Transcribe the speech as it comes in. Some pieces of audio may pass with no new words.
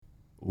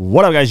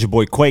What up, guys? Your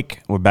boy Quake.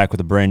 We're back with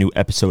a brand new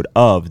episode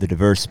of the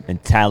Diverse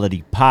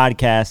Mentality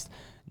Podcast,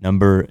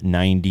 number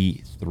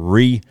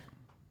 93.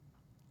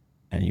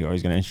 And you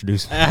always going to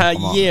introduce me?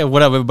 Yeah,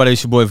 what up, everybody?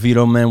 It's your boy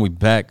Vito, man. We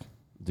back.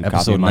 Dude,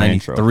 Episode copy my 93.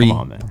 intro. Come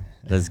on, man.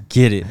 Let's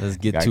get it. Let's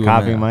get to it,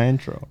 Copy man. my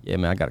intro. Yeah,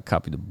 man, I got to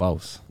copy the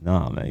boss.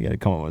 No, man, you got to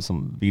come up with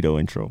some Vito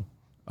intro.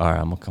 All right,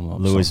 I'm going to come up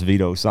with Louis something.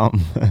 Vito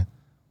something.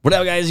 What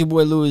up, guys? Your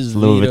boy Louis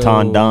Louis Vito.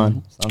 Vuitton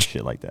Don. Some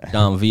shit like that.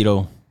 Don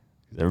Vito.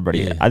 Everybody,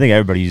 Yeah. I think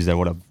everybody uses that.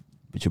 What up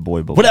with your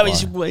boy? Blah, What blah, up, blah.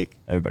 it's your boy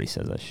Everybody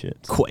says that shit.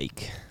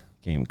 Quake.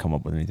 Can't even come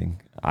up with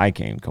anything. I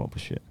can't even come up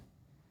with shit.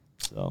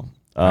 So,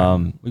 We're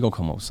going to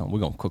come up with something. We're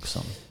going to cook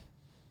something.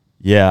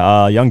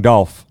 yeah, Young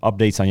Dolph.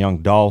 Updates on Young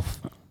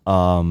Dolph.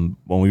 When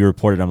we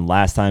reported him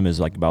last time, it was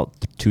like about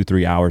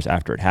 2-3 hours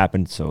after it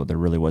happened, so there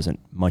really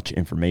wasn't much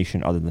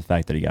information other than the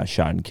fact that he got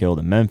shot and killed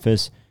in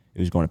Memphis. He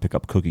was going to pick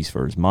up cookies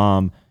for his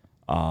mom,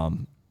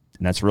 and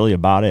that's really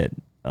about it.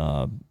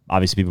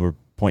 Obviously, people were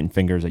pointing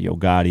fingers at Yo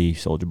Gotti,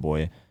 Soulja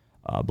Boy,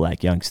 Black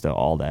Youngsta,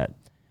 all that.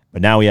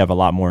 But now we have a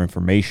lot more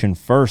information.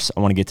 First,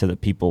 I want to get to the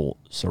people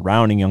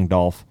surrounding Young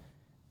Dolph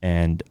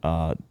and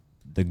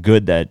the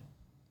good that,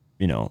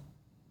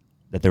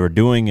 that they were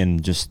doing,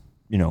 and just,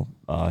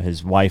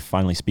 his wife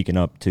finally speaking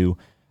up too,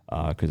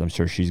 because I'm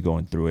sure she's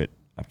going through it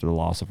after the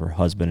loss of her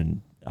husband,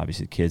 and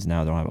obviously kids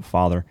now don't have a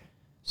father.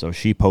 So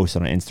she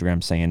posted on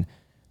Instagram saying,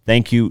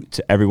 "Thank you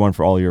to everyone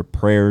for all your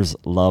prayers,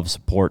 love,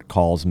 support,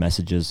 calls,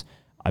 messages.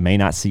 I may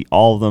not see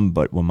all of them,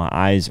 but when my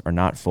eyes are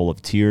not full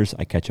of tears,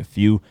 I catch a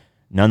few.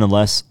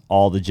 Nonetheless,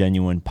 all the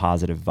genuine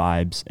positive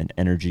vibes and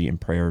energy and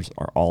prayers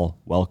are all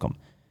welcome,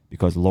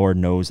 because Lord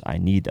knows I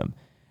need them."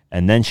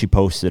 And then she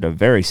posted a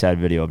very sad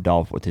video of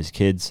Dolph with his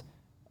kids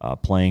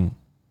playing.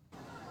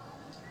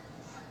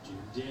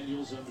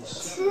 Daniels under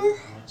 7 on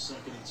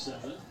 2nd and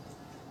 7.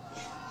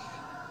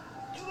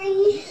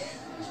 3.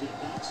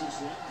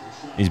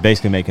 He's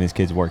basically making his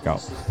kids work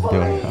out.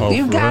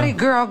 You got it,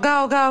 girl.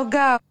 Go, go,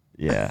 go.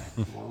 Yeah.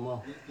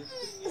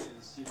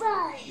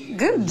 5.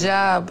 Good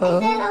job, boo.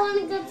 Then I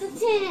want to go to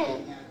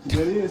 10.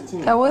 That is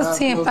 10. That was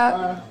 10, 5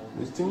 5.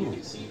 It's 10.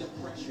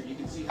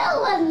 That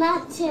was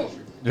not 10.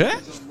 Yeah?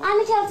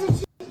 I'm going to count to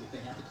 2.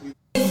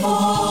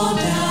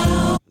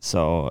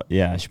 So,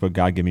 yeah, she put,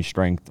 "God give me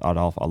strength,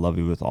 Adolf. I love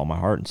you with all my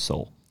heart and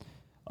soul."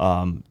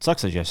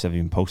 Sucks that you have to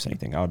even post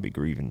anything. I would be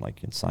grieving,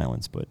 like, in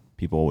silence, but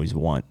people always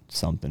want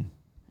something.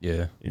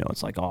 Yeah.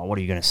 It's like, oh, what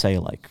are you going to say?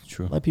 Like,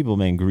 True. Let people,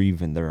 man,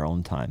 grieve in their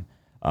own time.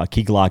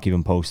 Key Glock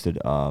even posted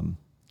on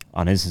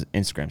his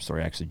Instagram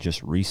story, actually,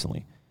 just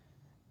recently,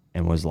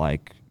 and was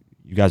like,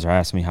 "You guys are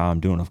asking me how I'm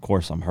doing. Of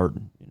course I'm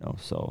hurting,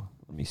 so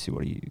let me see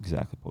what he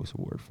exactly posted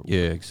word for word.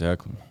 Yeah,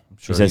 exactly. I'm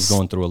sure He says- he's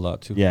going through a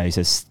lot, too. Yeah, he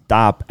says,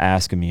 "Stop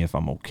asking me if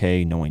I'm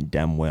okay, knowing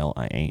damn well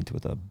I ain't,"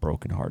 with a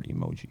broken heart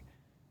emoji.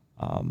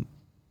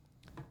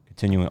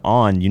 Continuing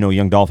on,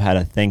 Young Dolph had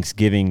a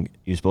Thanksgiving.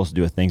 He was supposed to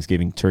do a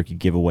Thanksgiving turkey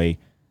giveaway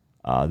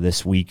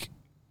this week,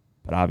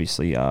 but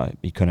obviously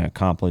he couldn't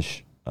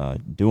accomplish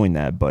doing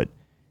that. But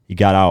he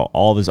got out.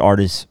 All of his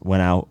artists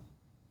went out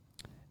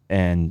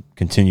and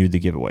continued the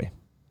giveaway.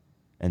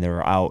 And they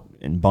were out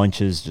in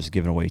bunches just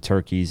giving away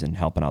turkeys and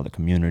helping out the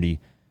community.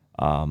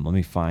 Let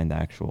me find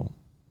the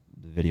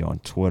video on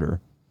Twitter.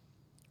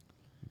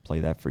 Play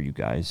that for you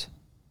guys.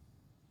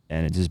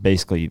 And it's just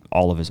basically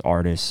all of his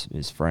artists,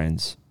 his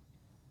friends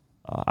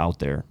out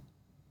there,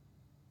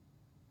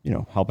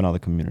 helping out the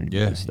community.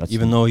 Yeah, That's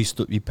even though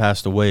he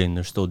passed away and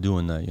they're still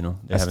doing that, They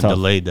That's haven't tough.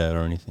 delayed that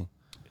or anything.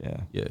 Yeah.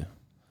 Yeah.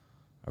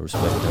 I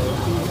respect that.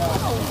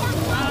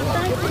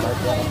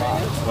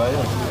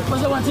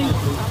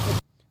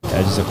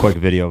 Yeah, just a quick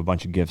video of a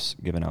bunch of gifts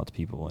given out to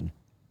people and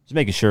just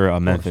making sure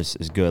Memphis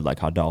is good, like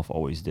how Dolph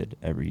always did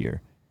every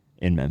year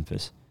in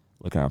Memphis,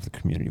 looking out for the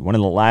community. One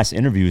of the last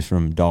interviews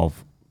from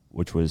Dolph,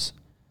 which was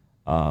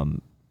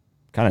kind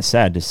of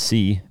sad to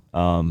see,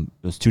 it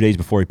was 2 days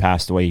before he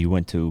passed away. He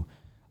went to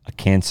a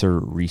cancer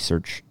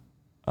research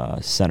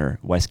center,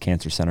 West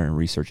Cancer Center and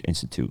Research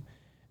Institute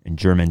in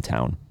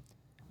Germantown,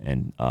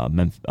 and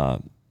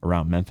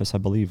around Memphis, I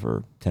believe,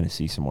 or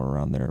Tennessee, somewhere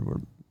around there,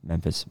 where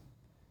Memphis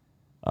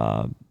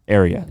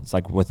area. It's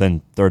like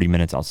within 30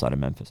 minutes outside of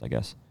Memphis, I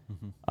guess.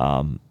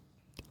 Mm-hmm.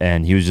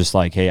 And he was just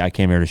like, "Hey, I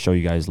came here to show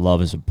you guys love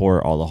and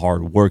support, all the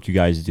hard work you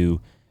guys do,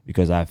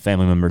 because I have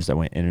family members that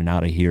went in and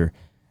out of here.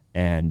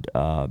 And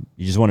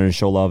he just wanted to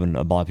show love, and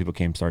a lot of people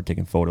started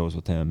taking photos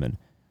with him, and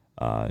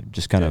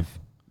just kind of,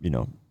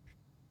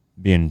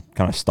 being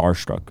kind of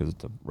starstruck because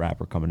it's a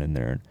rapper coming in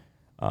there.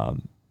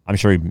 And I'm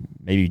sure he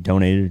maybe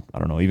donated, I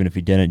don't know, even if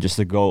he didn't, just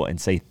to go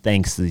and say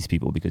thanks to these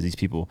people, because these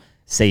people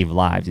save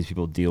lives. These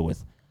people deal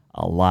with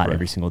a lot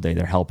every single day.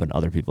 They're helping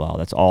other people out.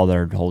 That's all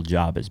their whole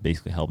job is,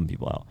 basically helping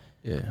people out.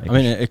 Yeah, I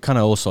mean, it kind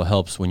of also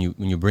helps when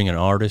you bring an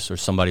artist or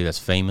somebody that's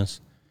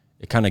famous.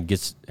 It kind of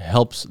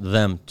helps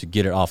them to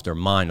get it off their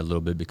mind a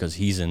little bit, because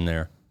he's in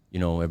there.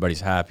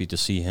 Everybody's happy to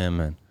see him,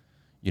 and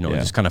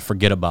just kind of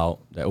forget about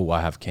that. Oh,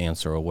 I have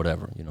cancer or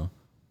whatever.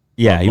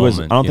 Yeah, a he was.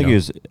 I moment, don't you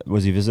think he know?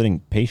 was he visiting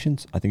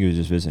patients? I think he was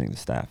just visiting the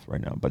staff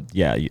right now. But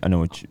yeah, I know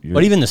what you're.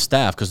 But even the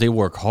staff, because they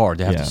work hard,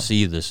 they have Yeah. to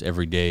see this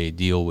every day,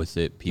 deal with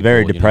it. People,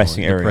 Very you know,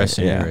 depressing area,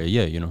 Depressing yeah. area,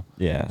 yeah, you know.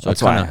 Yeah, So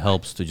that's it why kind of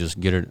helps to just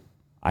get it.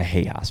 I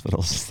hate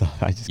hospitals and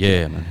stuff. I just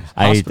Yeah, can't. man.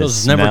 I hate the Hospitals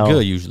is never smell.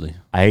 good usually.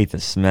 I hate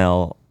the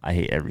smell. I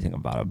hate everything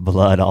about it.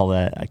 Blood, all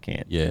that. I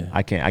can't. Yeah.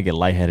 I can't. I get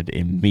lightheaded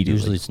immediately.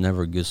 Usually it's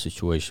never a good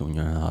situation when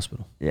you're in a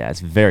hospital. Yeah,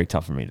 it's very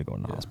tough for me to go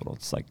in the hospital.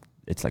 It's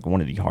like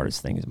one of the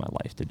hardest things in my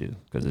life to do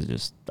because it's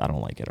just I don't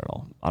like it at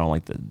all. I don't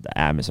like the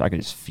atmosphere. I can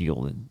just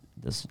feel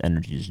this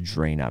energy just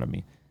drain out of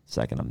me the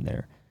second I'm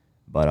there.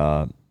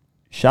 But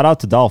shout out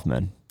to Dolph,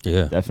 man.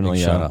 Yeah, Definitely.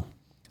 big shout out.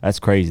 That's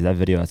crazy. That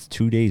video. That's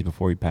 2 days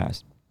before he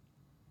passed,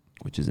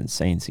 which is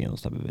insane seeing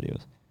those type of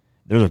videos.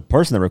 There's a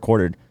person that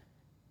recorded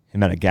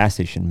him at a gas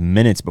station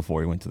minutes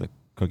before he went to the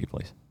cookie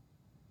place.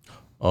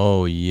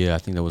 Oh yeah, I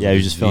think that was. Yeah, he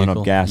was his just filling up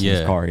vehicle. gas in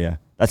his car. Yeah,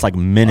 that's like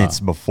minutes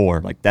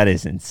before. Like that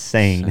is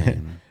insane.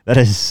 Insane. That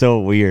is so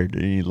weird.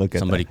 And you look at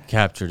Somebody that,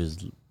 captured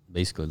his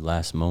basically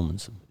last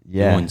moments of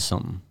Yeah. doing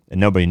something. and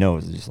nobody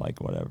knows. It's just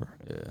like whatever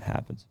Yeah. it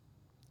happens.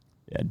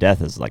 Yeah,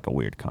 death is like a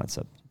weird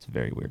concept. It's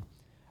very weird.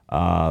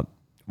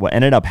 What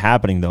ended up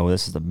happening though,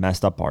 this is the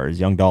messed up part, is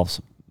Young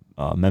Dolph's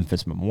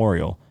Memphis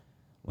Memorial.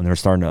 When they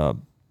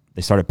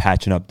started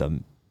patching up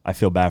the. I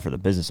feel bad for the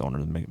business owner,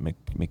 the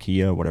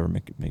Makia, whatever.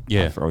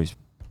 Yeah. I always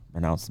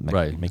pronounce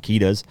Right.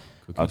 Makitas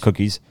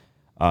cookies.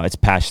 It's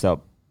patched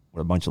up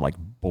with a bunch of like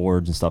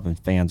boards and stuff, and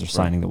fans are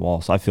signing the wall.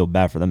 So I feel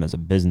bad for them as a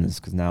business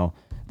because now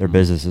their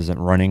business isn't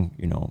running.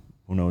 You know,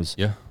 who knows?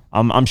 Yeah.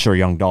 I'm sure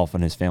Young Dolph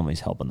and his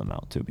family's helping them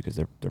out too because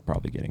they're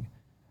probably getting.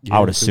 Yeah, I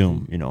would could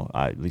assume, you know,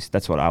 at least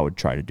that's what I would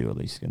try to do, at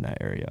least in that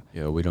area.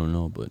 Yeah, we don't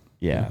know, but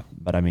Yeah,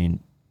 but I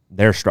mean,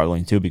 they're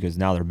struggling too because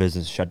now their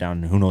business is shut down,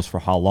 and who knows for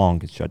how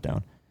long it's shut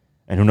down,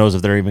 and who knows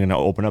if they're even going to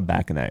open up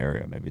back in that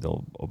area. Maybe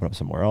they'll open up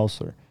somewhere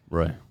else, or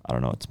right. I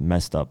don't know. It's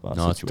messed up.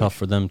 No, it's tough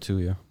for them too.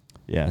 Yeah.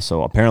 Yeah,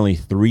 so apparently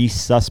 3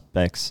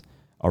 suspects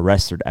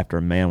arrested after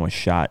a man was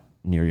shot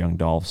near Young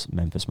Dolph's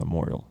Memphis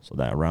Memorial. So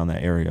that around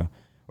that area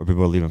where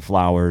people are leaving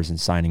flowers and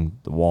signing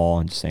the wall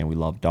and just saying we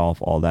love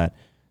Dolph, all that.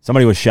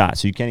 Somebody was shot,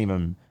 so you can't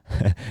even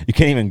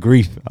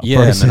grieve. A Yeah,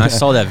 person. man. I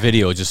saw that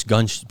video. Just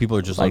people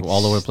are just like Like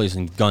all over the place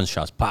and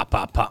gunshots, pop,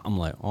 pop, pop. I'm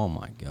like, oh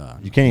my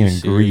god. You can't even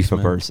serious, grieve a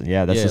man? person.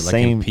 Yeah, that's yeah, the like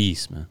same. in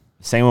peace, man.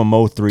 Same with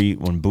Mo 3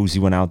 when Boozy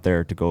went out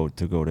there to go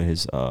to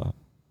his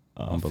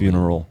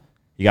funeral.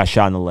 He got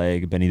shot in the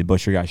leg. Benny the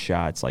Butcher got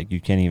shot. It's like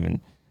you can't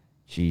even.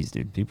 Jeez,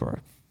 dude, people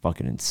are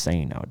fucking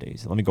insane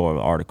nowadays. Let me go over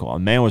the article. A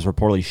man was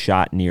reportedly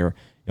shot near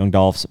Young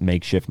Dolph's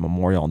makeshift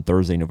memorial on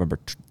Thursday, November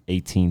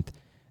 18th,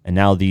 and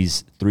now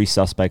these 3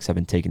 suspects have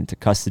been taken into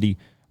custody.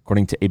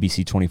 According to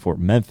ABC 24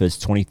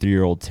 Memphis,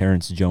 23-year-old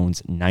Terrence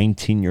Jones,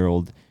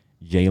 19-year-old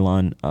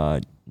Jalen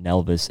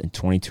Nelvis, and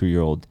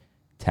 22-year-old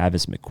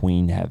Tavis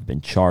McQueen have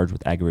been charged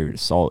with aggravated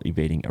assault,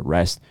 evading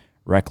arrest,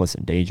 reckless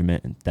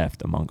endangerment, and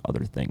theft, among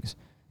other things.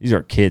 These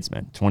are kids,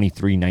 man,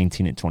 23,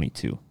 19, and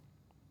 22.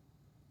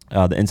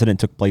 The incident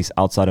took place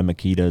outside of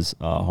Makita's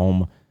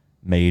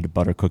homemade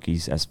butter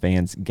cookies as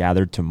fans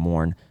gathered to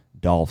mourn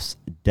Dolph's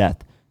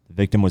death. The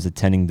victim was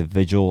attending the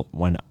vigil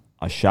when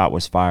a shot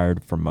was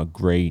fired from a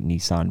gray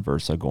Nissan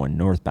Versa going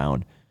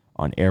northbound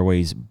on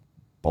Airways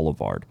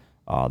Boulevard.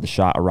 The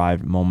shot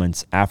arrived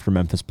moments after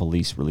Memphis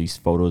police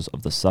released photos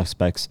of the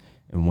suspects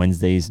in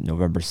Wednesday's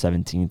November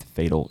 17th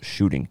fatal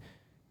shooting.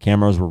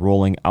 Cameras were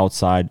rolling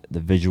outside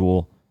the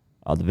vigil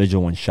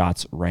when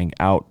shots rang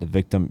out. The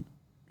victim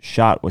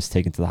shot was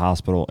taken to the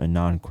hospital in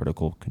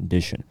non-critical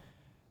condition.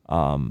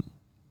 Let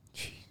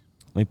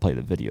me play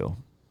the video.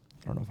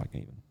 I don't know if I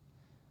can even.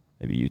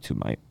 Maybe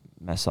YouTube might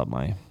mess up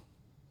my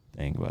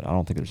thing, but I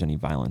don't think there's any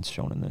violence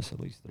shown in this. At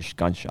least there's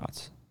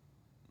gunshots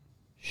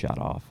shot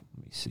off.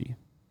 Let me see.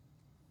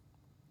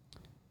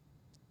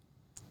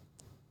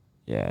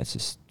 Yeah, it's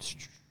just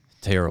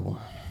Terrible.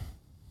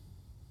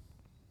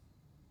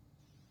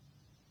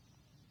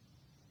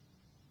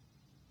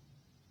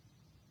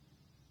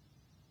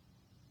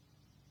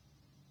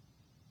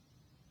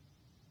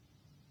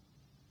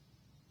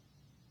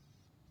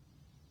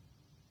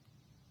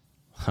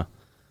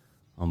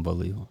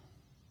 Unbelievable.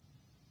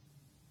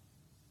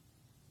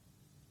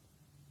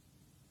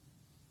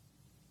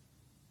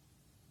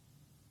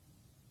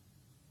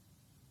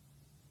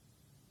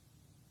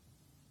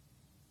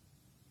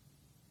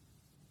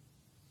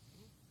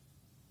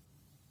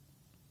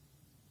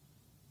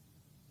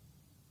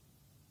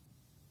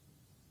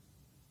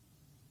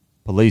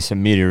 police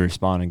immediately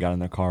responded, got in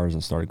their cars,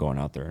 and started going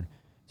out there.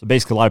 So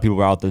basically, a lot of people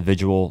were out at the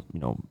vigil,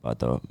 at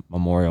the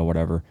memorial,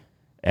 whatever,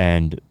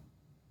 and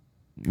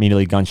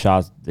immediately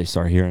gunshots. They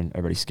started hearing,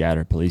 everybody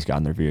scattered. Police got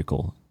in their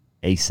vehicle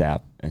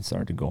ASAP and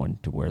started going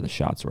to where the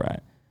shots were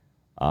at.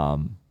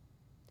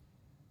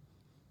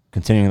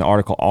 Continuing the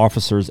article,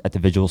 officers at the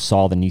vigil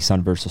saw the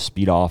Nissan Versa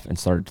speed off and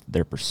started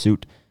their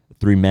pursuit. The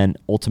 3 men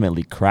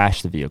ultimately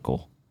crashed the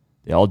vehicle.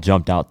 They all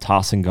jumped out,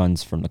 tossing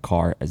guns from the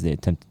car as they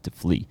attempted to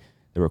flee.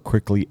 They were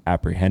quickly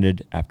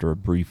apprehended after a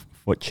brief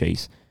foot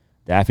chase.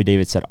 The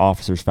affidavit said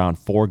officers found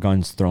 4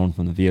 guns thrown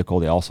from the vehicle.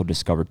 They also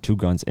discovered 2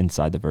 guns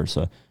inside the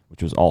Versa,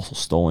 which was also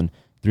stolen.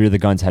 3 of the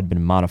guns had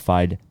been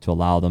modified to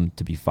allow them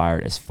to be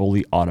fired as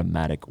fully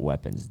automatic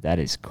weapons. That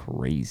is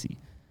crazy.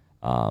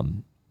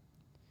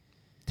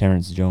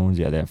 Terrence Jones,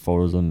 yeah, they have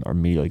photos of him,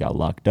 immediately got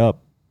locked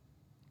up.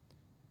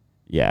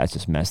 Yeah, it's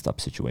just messed up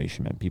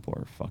situation, man. People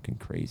are fucking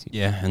crazy.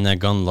 Yeah, and that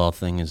gun law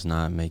thing is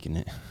not making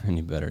it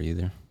any better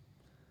either.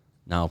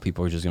 Now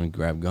people are just going to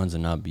grab guns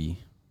and not be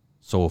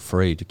so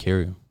afraid to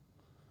carry them.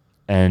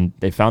 And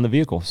they found the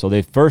vehicle. So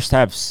they first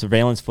have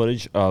surveillance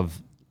footage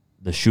of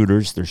the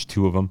shooters. There's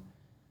 2 of them.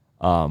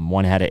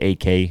 One had an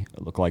AK.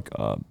 It looked like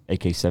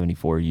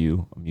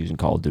AK-74U. I'm using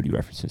Call of Duty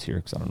references here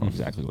because I don't know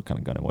exactly what kind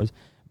of gun it was.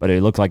 But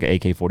it looked like an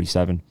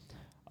AK-47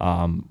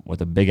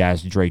 with a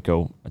big-ass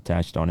Draco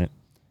attached on it.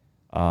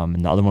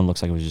 And the other one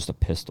looks like it was just a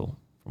pistol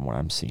from what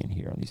I'm seeing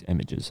here on these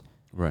images.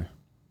 Right.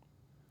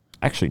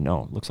 Actually,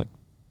 no. It looks like...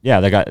 Yeah,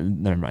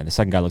 never mind. The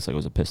second guy looks like it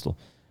was a pistol.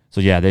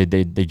 So, yeah,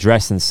 they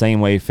dressed in the same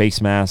way.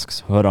 Face masks,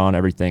 hood on,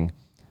 everything.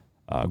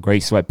 Gray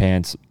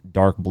sweatpants,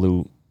 dark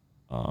blue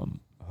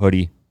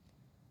hoodie.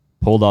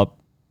 Pulled up.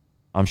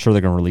 I'm sure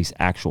they're going to release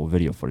actual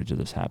video footage of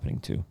this happening,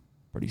 too,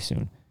 pretty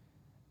soon.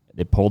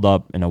 They pulled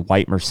up in a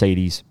white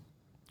Mercedes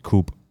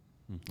coupe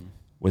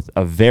with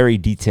a very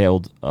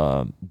detailed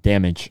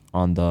damage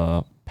on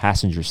the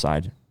passenger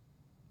side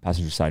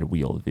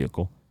wheel of the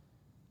vehicle.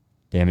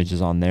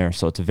 Damages on there.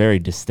 So it's a very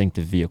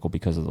distinctive vehicle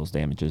because of those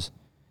damages.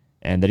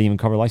 And they didn't even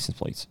cover license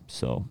plates.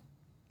 So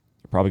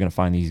you're probably going to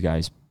find these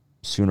guys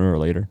sooner or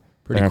later.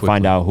 They're going to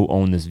find out who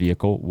owned this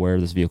vehicle, where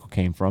this vehicle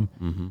came from.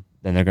 Mm-hmm.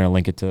 Then they're going to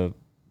link it to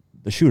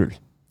the shooters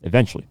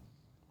eventually.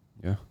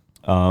 Yeah.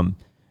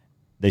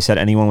 They said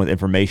anyone with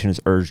information is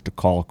urged to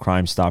call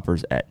Crime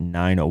Stoppers at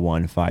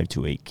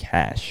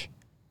 901-528-CASH.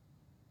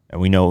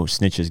 And we know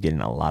Snitch is getting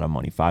a lot of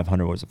money.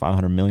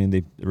 $500 million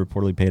they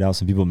reportedly paid out.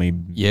 Some people may...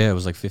 Yeah, it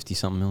was like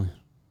 50-something million.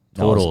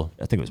 No, Total.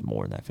 I think it was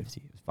more than that,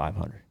 50. It was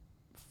 500.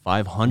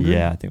 500?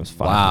 Yeah, I think it was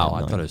 500 Wow,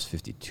 million. I thought it was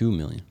 52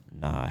 million.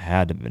 Nah, it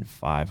had to have been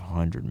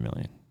 500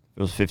 million.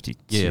 It was 52.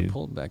 Yeah,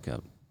 pull it back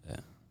up. Yeah.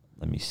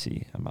 Let me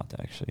see. I'm about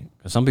to actually...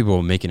 Because some people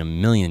were making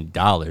 $1 million.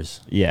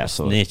 Yeah,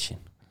 so... Snitching.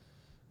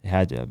 It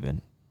had to have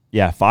been.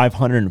 Yeah,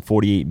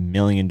 $548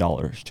 million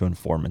to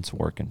informants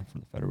working for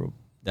the federal.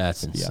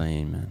 That's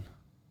insane, man.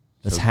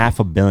 That's So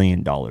 $500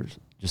 million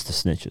just to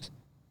snitches.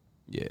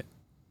 Yeah.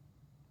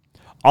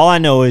 All I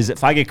know is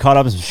if I get caught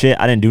up in some shit,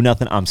 I didn't do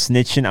nothing. I'm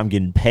snitching. I'm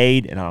getting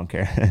paid, and I don't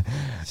care.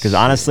 Because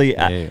honestly,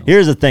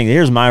 here's the thing.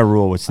 Here's my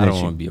rule with snitching. I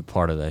don't want to be a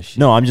part of that shit.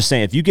 No, I'm just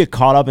saying, if you get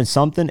caught up in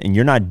something and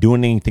you're not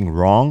doing anything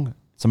wrong,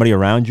 somebody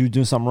around you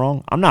doing something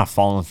wrong, I'm not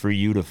falling for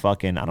you to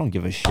fucking, I don't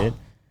give a shit.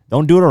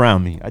 Don't do it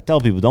around me. I tell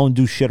people, don't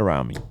do shit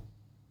around me.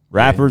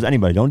 Rappers,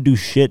 anybody, don't do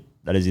shit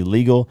that is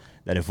illegal,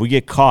 that if we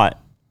get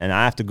caught and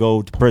I have to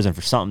go to prison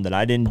for something that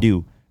I didn't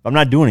do, I'm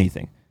not doing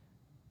anything.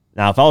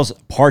 Now, if I was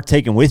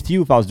partaking with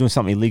you, if I was doing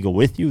something illegal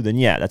with you, then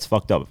yeah, that's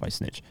fucked up if I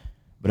snitch.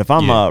 But if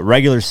I'm a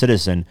regular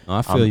citizen,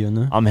 I feel you in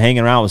that. I'm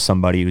hanging around with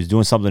somebody who's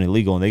doing something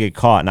illegal and they get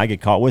caught and I get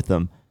caught with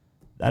them,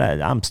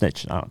 I'm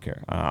snitching. I don't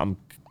care. I'm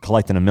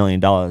collecting $1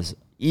 million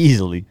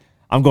easily.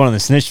 I'm going to the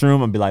snitch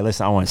room and be like,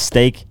 listen, I want a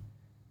steak,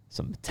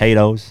 some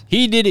potatoes.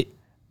 He did it.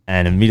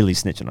 And immediately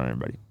snitching on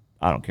everybody.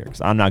 I don't care because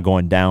I'm not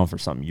going down for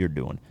something you're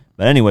doing.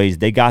 But anyways,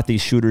 they got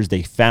these shooters.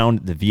 They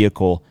found the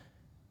vehicle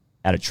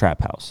at a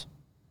trap house.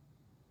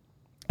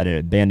 At an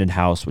abandoned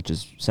house, which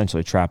is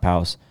essentially a trap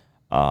house.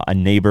 A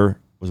neighbor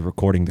was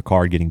recording the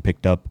car getting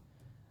picked up.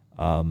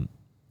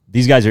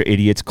 These guys are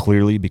idiots,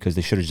 clearly, because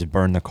they should have just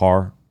burned the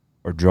car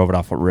or drove it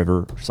off a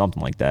river or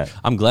something like that.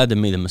 I'm glad they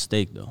made a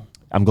mistake, though.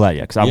 I'm glad,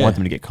 because I want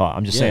them to get caught.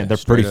 I'm just saying they're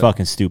pretty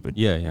fucking stupid.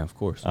 Yeah, of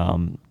course.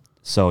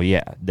 So,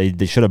 yeah,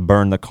 they should have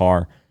burned the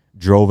car,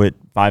 drove it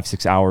 5,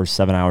 6 hours,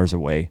 7 hours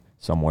away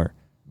somewhere,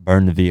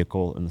 burned the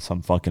vehicle in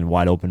some fucking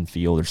wide open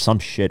field or some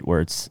shit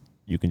where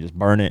you can just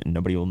burn it and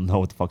nobody will know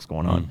what the fuck's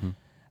going on. Mm-hmm.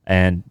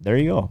 And there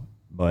you go.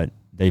 But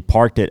they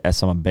parked it at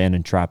some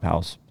abandoned trap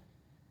house.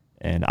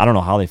 And I don't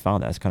know how they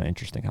found that. It's kind of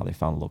interesting how they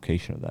found the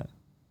location of that.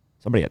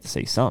 Somebody had to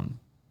say something.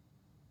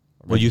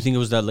 Well, you think it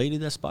was that lady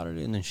that spotted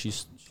it and then she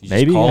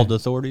Maybe, just called the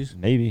authorities?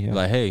 Maybe, yeah.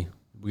 Like, hey,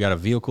 we got a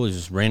vehicle. It's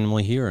just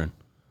randomly here. And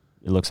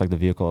it looks like the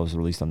vehicle that was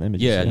released on the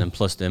images. Yeah, and then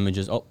plus the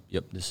images. Oh,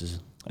 yep, this is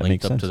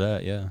linked up to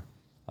that, yeah.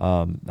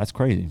 That's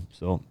crazy.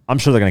 So I'm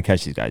sure they're going to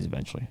catch these guys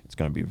eventually. It's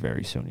going to be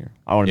very soon here.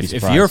 I want to be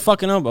surprised. If you're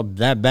fucking up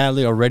that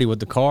badly already with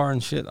the car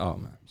and shit, oh,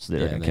 man. So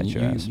they're going to catch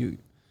your ass.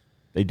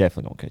 They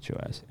definitely going to catch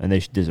your ass. And they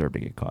deserve to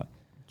get caught.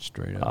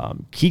 Straight up.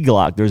 Key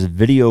Glock, there's a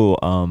video,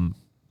 not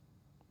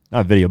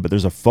a video, but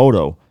there's a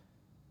photo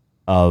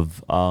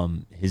of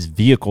his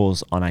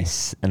vehicles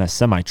in a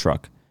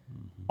semi-truck.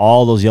 Mm-hmm.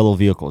 All those yellow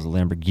vehicles, the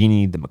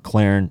Lamborghini, the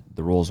McLaren,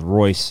 the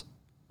Rolls-Royce,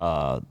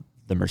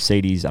 the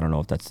Mercedes, I don't know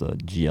if that's the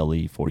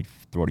GLE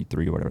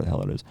 43 or whatever the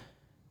hell it is.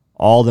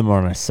 All of them are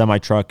on a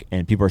semi-truck,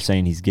 and people are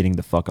saying he's getting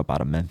the fuck up out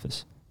of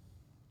Memphis.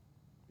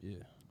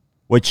 Yeah.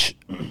 Which,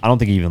 I don't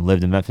think he even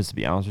lived in Memphis, to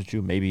be honest with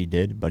you. Maybe he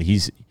did, but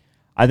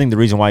I think the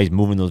reason why he's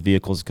moving those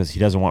vehicles is because he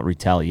doesn't want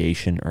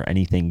retaliation or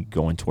anything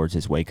going towards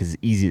his way, because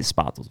it's easy to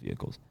spot those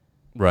vehicles.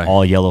 Right.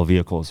 All yellow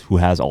vehicles. Who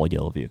has all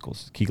yellow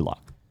vehicles? Key Glock.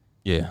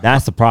 Yeah.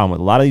 That's the problem with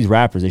a lot of these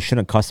rappers. They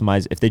shouldn't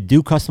customize. If they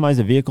do customize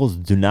the vehicles,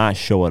 do not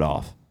show it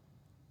off.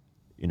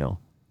 You know,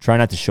 try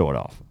not to show it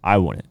off. I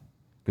wouldn't,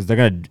 because they're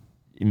gonna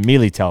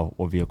immediately tell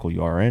what vehicle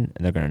you are in,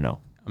 and they're gonna know.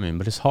 I mean,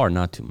 but it's hard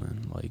not to,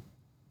 man. Like,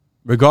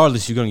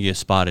 regardless, you're gonna get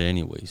spotted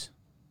anyways.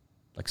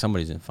 Like,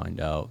 somebody's gonna find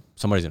out.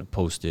 Somebody's gonna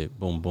post it.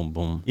 Boom, boom,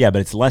 boom. Yeah,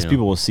 but it's less You know.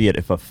 people will see it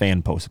if a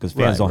fan posts it, because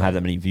fans Right, don't have right.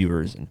 that many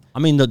viewers. And I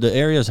mean, the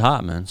area's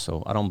hot, man.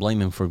 So I don't blame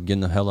him for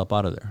getting the hell up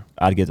out of there.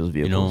 I'd get those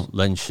You vehicles. know,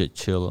 letting shit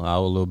chill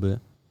out a little bit,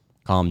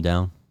 calm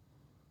down.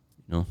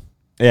 You know.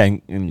 Yeah,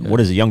 and what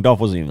is it? Young Dolph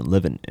wasn't even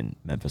living in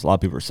Memphis. A lot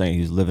of people are saying he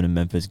was living in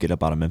Memphis, get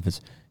up out of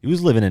Memphis. He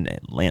was living in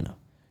Atlanta.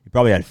 He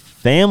probably had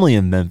family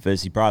in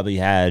Memphis. He probably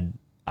had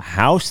a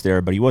house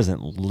there, but he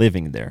wasn't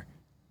living there.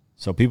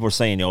 So people are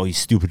saying, oh, he's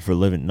stupid for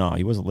living. No,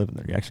 he wasn't living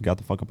there. He actually got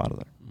the fuck up out of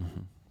there.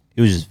 Mm-hmm.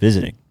 He was just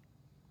visiting.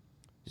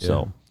 Yeah.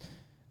 So,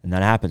 and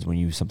that happens when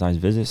you sometimes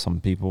visit. Some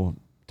people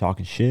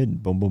talking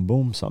shit, boom, boom,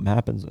 boom, something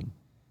happens, and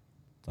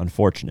it's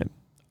unfortunate.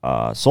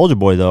 Soulja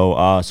Boy, though,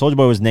 Soulja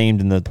Boy was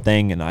named in the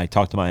thing, and I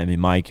talked to Miami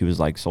Mike. He was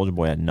like, Soulja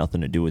Boy had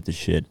nothing to do with this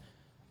shit.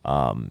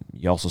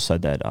 He also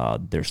said that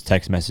there's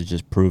text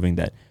messages proving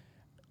that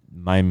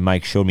Miami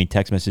Mike showed me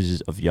text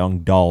messages of Young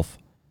Dolph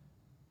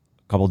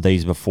a couple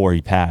days before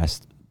he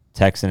passed,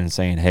 texting and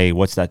saying, hey,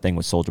 what's that thing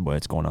with Soulja Boy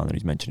that's going on there?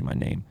 He's mentioning my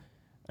name.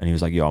 And he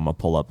was like, yo, I'm going to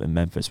pull up in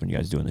Memphis when you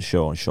guys doing the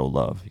show and show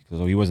love. Because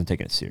he wasn't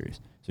taking it serious.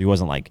 So he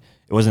wasn't like,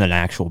 it wasn't an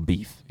actual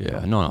beef.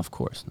 Yeah. No, of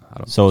course. I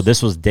don't. So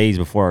this was days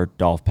before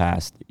Dolph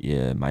passed.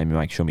 Yeah, Miami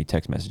Mike showed me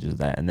text messages of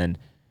that. And then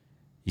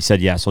he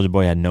said, yeah, Soulja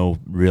Boy had no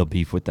real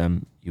beef with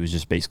them. He was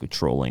just basically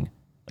trolling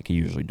like he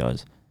usually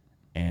does.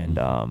 And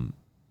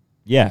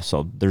yeah,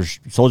 so there's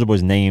Soulja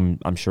Boy's name,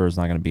 I'm sure, is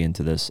not going to be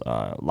into this.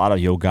 A lot of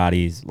Yo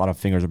Gotti's, a lot of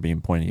fingers are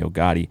being pointed at Yo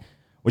Gotti,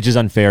 which is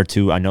unfair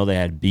too. I know they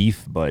had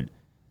beef, but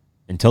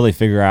until they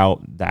figure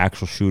out the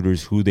actual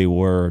shooters, who they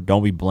were,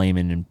 don't be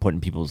blaming and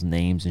putting people's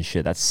names and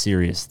shit. That's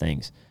serious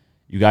things.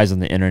 You guys on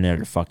the internet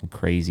are fucking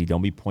crazy.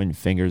 Don't be pointing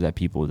fingers at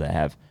people that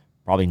have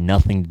probably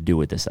nothing to do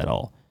with this at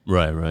all.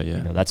 Right, yeah.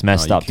 You know, that's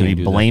messed No, you up. To be can't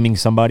do that. blaming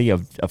somebody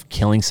of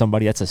killing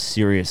somebody, that's a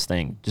serious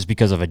thing. Just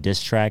because of a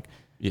diss track.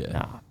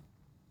 Yeah.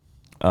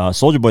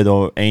 Soulja Boy,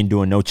 though, ain't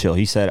doing no chill.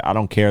 He said, I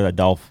don't care that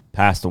Dolph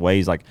passed away.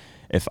 He's like,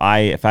 if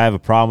I have a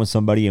problem with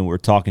somebody and we're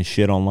talking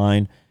shit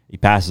online, he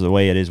passes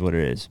away, it is what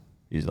it is.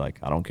 He's like,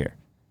 I don't care.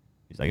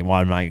 He's like,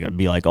 why am I going to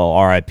be like,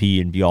 oh, RIP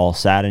and be all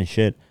sad and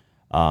shit?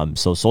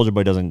 So Soulja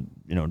Boy doesn't,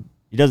 you know,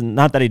 he doesn't,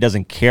 not that he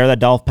doesn't care that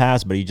Dolph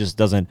passed, but he just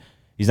doesn't,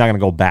 he's not going to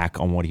go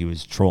back on what he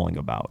was trolling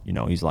about. You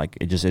know, he's like,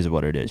 it just is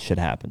what it is. Shit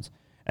happens.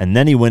 And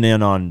then he went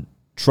in on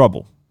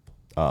Trouble,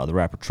 the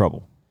rapper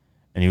Trouble.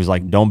 And he was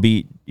like, don't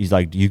be, he's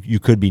like, you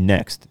could be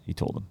next, he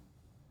told him,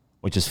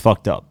 which is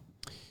fucked up.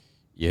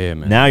 Yeah,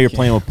 man. Now you're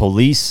playing with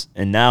police,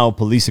 and now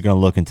police are going to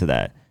look into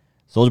that.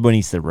 Soulja Boy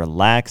needs to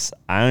relax.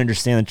 I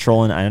understand the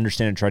trolling. I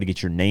understand to try to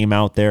get your name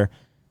out there.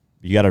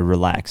 But you got to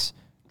relax.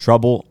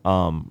 Trouble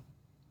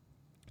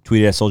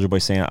tweeted at Soulja Boy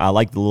saying, I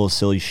like the little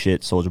silly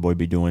shit Soulja Boy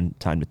be doing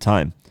time to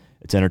time.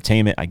 It's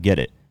entertainment. I get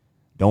it.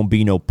 Don't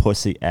be no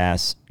pussy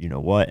ass, you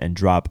know what, and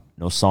drop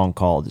no song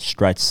called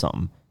Stretch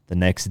Something the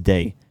next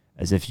day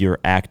as if you're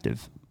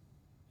active.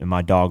 And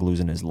my dog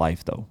losing his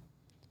life, though.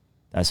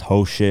 That's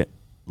hoe shit,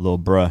 little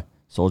bruh.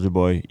 Soulja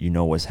Boy, you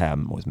know what's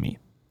happening with me.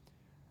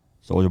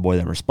 Soulja Boy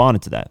then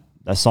responded to that.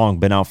 That song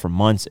been out for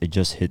months. It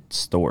just hit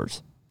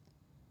stores.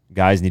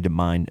 Guys need to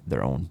mind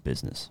their own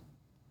business.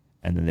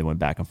 And then they went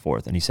back and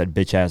forth. And he said,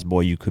 bitch ass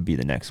boy, you could be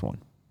the next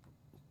one.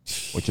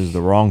 Which is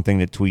the wrong thing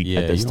to tweet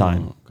at this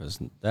time. Because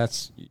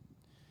that's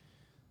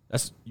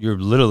you're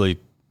literally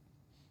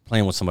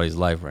playing with somebody's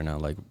life right now,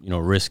 like, you know,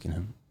 risking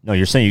him. No,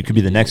 you're saying you could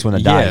be the next one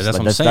that Yeah, dies. that's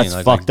Like, what I'm saying.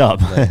 That's fucked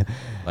up.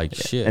 Like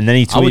shit. And then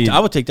he tweeted, I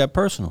would take that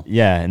personal.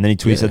 yeah, and then he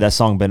tweeted, Yeah. said, that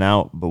song been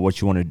out, but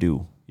what you want to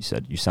do? He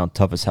said, you sound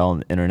tough as hell on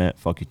the internet.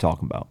 Fuck you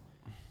talking about.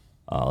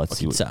 Let's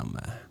see.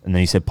 And then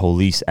he said,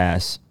 police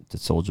ass to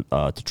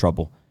Soulja, to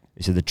Trouble.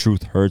 He said, the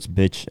truth hurts,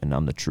 bitch, and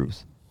I'm the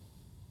truth.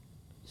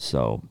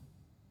 So,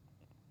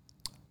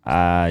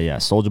 yeah,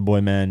 Soulja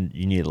Boy, man,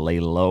 you need to lay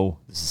low.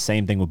 It's the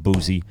same thing with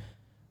Boozy.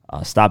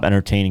 Stop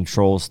entertaining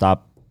trolls.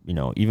 Stop, you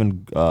know,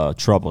 even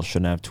Trouble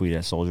shouldn't have tweeted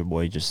at Soulja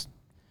Boy. Just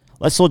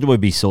let Soulja Boy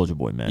be Soulja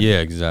Boy, man.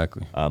 Yeah,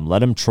 exactly.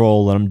 Let him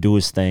troll. Let him do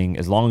his thing.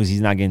 As long as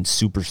he's not getting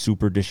super,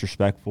 super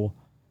disrespectful.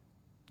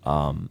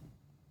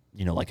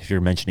 You know, like if you're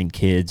mentioning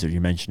kids or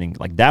you're mentioning,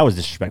 like that was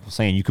disrespectful,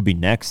 saying you could be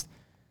next.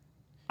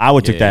 I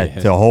would took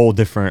that to a whole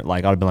different,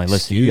 like, I would have been like,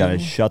 listen, you got to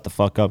shut the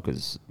fuck up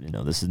because, you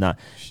know, this is not,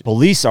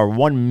 police are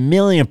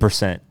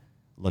 1,000,000%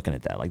 looking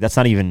at that. Like, that's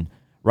not even,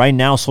 right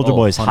now, Soulja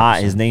Boy is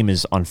hot. 100%. His name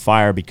is on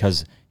fire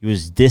because he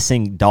was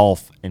dissing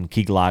Dolph and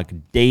Key Glock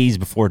days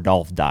before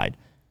Dolph died.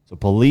 So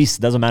police,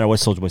 doesn't matter what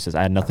Soulja Boy says,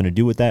 I had nothing to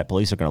do with that.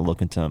 Police are going to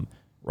look into him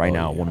right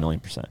now,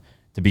 1,000,000%.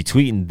 To be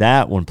tweeting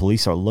that when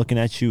police are looking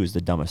at you is the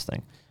dumbest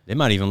thing. They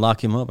might even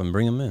lock him up and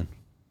bring him in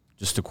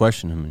just to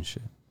question him and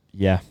shit.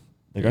 Yeah.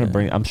 They're going to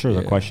bring, I'm sure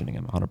they're questioning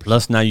him 100%.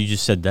 Plus, now you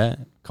just said that.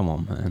 Come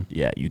on, man.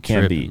 Yeah, you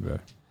can't Tripping, be. bro.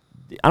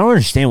 I don't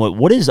understand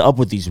what is up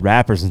with these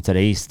rappers in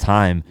today's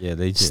time. Yeah,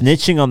 they just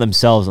snitching on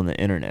themselves on the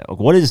internet. Like,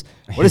 what is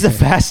the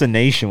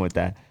fascination with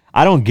that?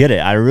 I don't get it.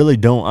 I really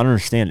don't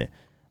understand it.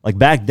 Like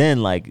back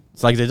then, like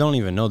it's like they don't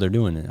even know they're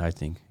doing it. I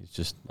think it's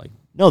just like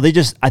no,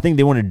 I think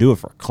they want to do it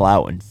for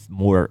clout and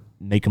more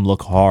make them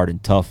look hard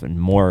and tough and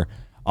more.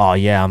 Oh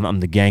yeah, I'm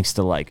the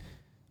gangster. Like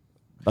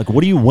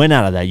what do you win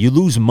out of that? You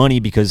lose money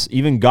because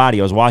even Gotti.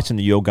 I was watching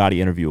the Yo Gotti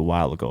interview a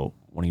while ago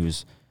when he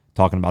was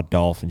talking about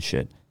Dolph and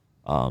shit.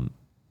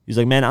 He's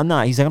like, man, I'm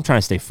not. He's like, I'm trying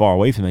to stay far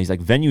away from it. He's like,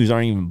 venues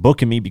aren't even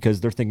booking me because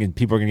they're thinking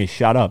people are gonna get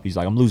shot up. He's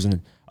like, I'm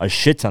losing a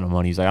shit ton of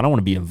money. He's like, I don't want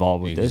to be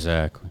involved with this.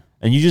 Exactly.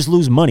 And you just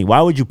lose money. Why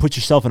would you put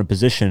yourself in a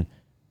position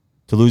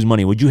to lose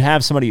money? Would you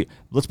have somebody?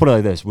 Let's put it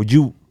like this: Would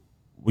you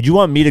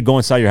want me to go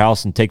inside your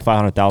house and take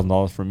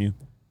 $500,000 from you?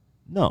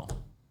 No.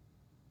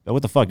 But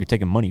what the fuck? You're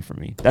taking money from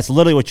me. That's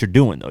literally what you're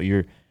doing, though.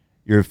 You're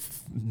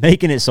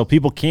making it so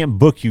people can't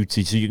book you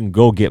so you can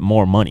go get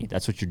more money.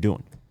 That's what you're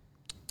doing.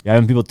 You're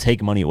having people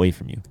take money away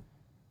from you.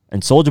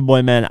 And Soulja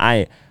Boy, man,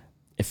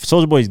 if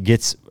Soulja Boy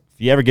if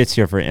he ever gets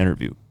here for an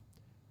interview,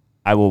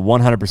 I will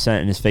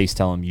 100% in his face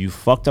tell him, you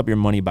fucked up your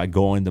money by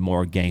going the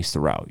more gangster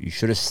route. You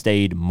should have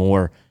stayed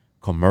more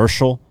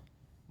commercial,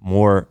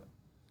 more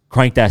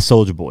crank that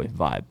Soulja Boy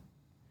vibe.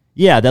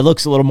 Yeah, that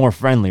looks a little more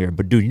friendlier,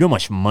 but dude, you know how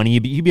much money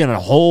you'd be on a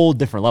whole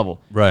different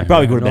level. Right. You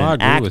probably could have No,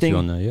 been I agree with acting. you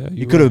on that. Yeah,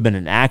 you could have been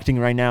in acting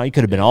right now. You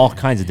could have been all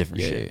kinds of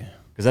different Yeah, shit. yeah.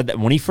 Because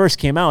when he first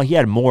came out, he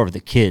had more of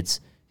the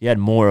kids. He had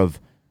more of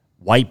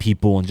white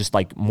people and just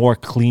like more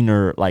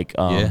cleaner, like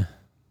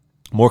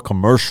more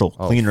commercial,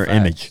 cleaner facts.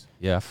 image.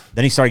 Yeah.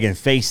 Then he started getting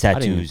face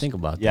tattoos. didn't even think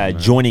about that, Yeah,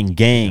 man. joining Now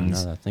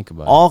gangs. that I think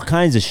about all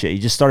kinds of shit. He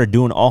just started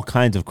doing all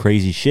kinds of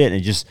crazy shit,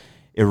 and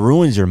it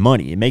ruins your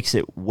money. It makes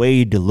it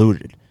way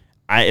diluted.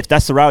 If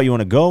that's the route you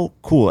want to go,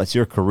 cool. That's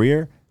your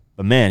career.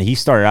 But man, he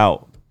started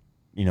out,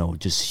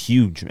 just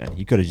huge, man.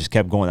 He could have just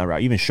kept going that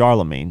route. Even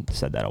Charlemagne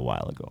said that a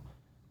while ago.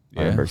 I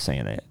Yeah. remember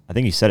saying it. I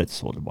think he said it to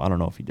Soulja Boy. I don't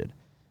know if he did.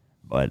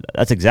 But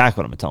that's exactly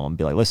what I'm going to tell him.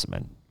 Be like, listen,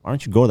 man, why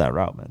don't you go that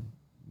route, man?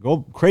 Go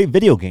create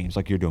video games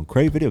like you're doing.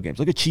 Create video games.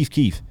 Look at Chief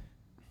Keef.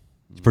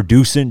 He's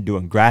producing,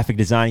 doing graphic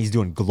design. He's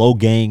doing Glow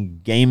Gang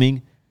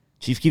gaming.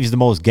 Chief Keef is the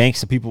most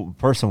gangster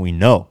person we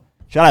know.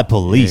 Shot at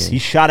police. Yeah. He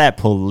shot at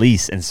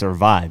police and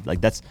survived.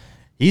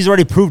 He's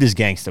already proved his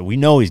gangster. We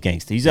know he's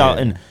gangster. He's out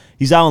in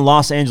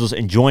Los Angeles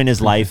enjoying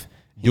his life,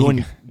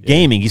 doing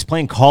gaming. He's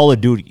playing Call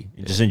of Duty,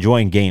 just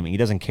enjoying gaming. He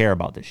doesn't care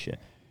about this shit.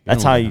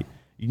 That's how you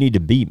need to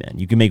be, man.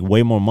 You can make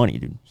way more money,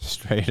 dude.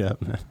 Straight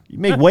up, man. You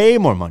make way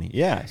more money.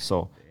 Yeah.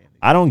 So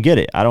I don't get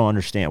it. I don't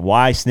understand.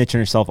 Why snitching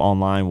yourself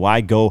online?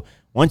 Why go,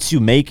 once you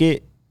make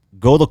it,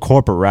 go the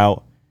corporate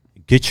route,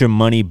 get your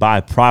money, buy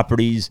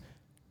properties,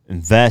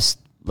 invest.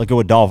 Look at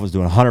what Dolph was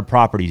doing. 100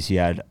 properties he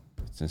had.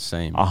 It's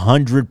insane.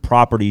 100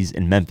 properties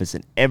in Memphis.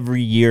 And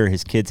every year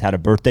his kids had a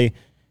birthday,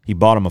 he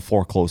bought them a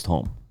foreclosed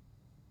home.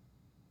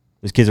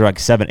 His kids are like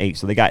 7, 8.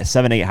 So they got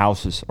 7, 8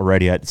 houses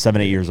already at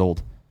 7, 8 years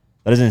old.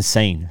 That is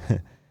insane.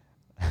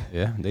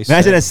 Yeah.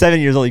 Imagine at 7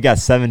 years old, you got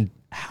 7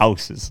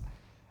 houses.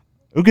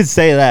 Who could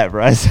say that,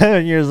 bro? At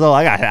 7 years old,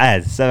 I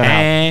had 7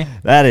 houses.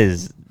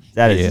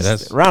 That is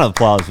that's round of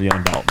applause for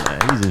Young Dolph,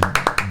 man. He's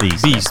a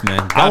beast. Beast,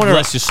 man. God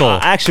bless your soul. I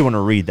actually want to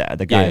read that.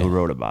 The guy Yeah. who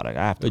wrote about it.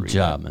 I have to Good read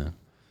job, that. man.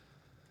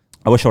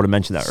 I wish I would have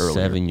mentioned that earlier.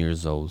 7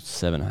 years old,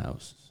 7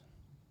 houses.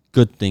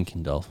 Good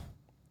thinking, Dolph.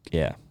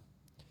 Yeah.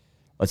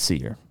 Let's see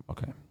here.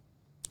 Okay.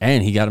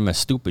 And he got him at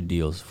stupid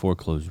deals,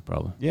 foreclosure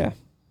probably. Yeah.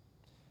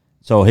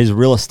 So his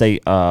real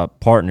estate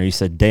partner, he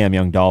said, damn,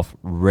 Young Dolph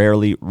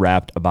rarely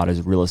rapped about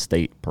his real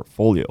estate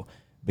portfolio,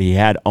 but he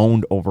had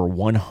owned over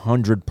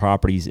 100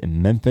 properties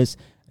in Memphis,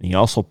 and he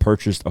also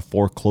purchased a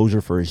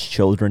foreclosure for his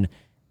children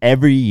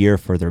every year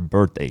for their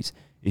birthdays.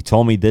 He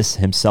told me this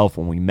himself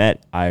when we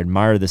met. I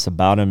admire this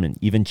about him and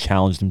even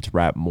challenged him to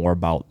rap more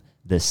about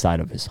this side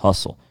of his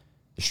hustle.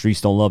 The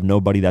streets don't love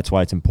nobody. That's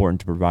why it's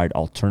important to provide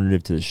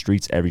alternative to the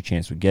streets every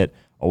chance we get.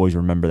 Always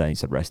remember that. He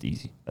said, rest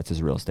easy. That's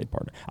his real estate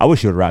partner. I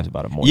wish he would have rapped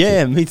about it more.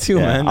 Yeah, too. me too,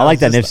 Yeah, man. I like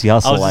that was just- Nipsey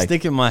Hussle. I was like, just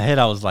thinking in my head,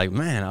 I was like,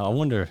 man, I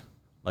wonder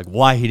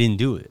why he didn't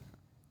do it.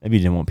 maybe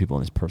he didn't want people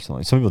in his personal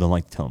life. Some people don't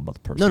like to tell him about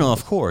the personal No, life.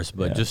 of course,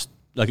 but Yeah. just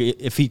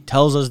if he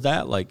tells us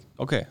that,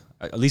 okay,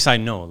 at least I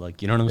know,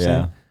 you know what I'm Yeah.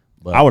 saying?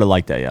 But I would have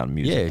liked that, on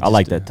music. Yeah, I just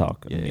like to- that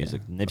talk on yeah,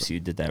 music.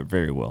 Nipsey did that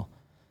very well.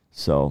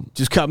 So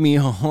just got me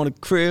on the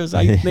cribs.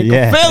 I think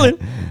Yeah. I'm failing.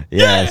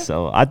 yeah,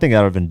 so I think that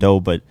would have been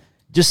dope, but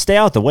just stay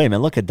out the way,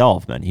 man. Look at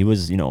Dolph, man. He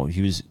was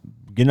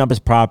getting up his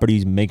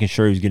properties, making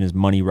sure he was getting his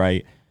money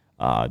right.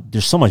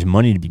 There's so much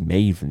money to be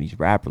made from these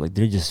rappers. Like,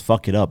 they just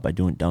fuck it up by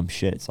doing dumb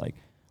shit. It's like,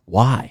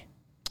 why?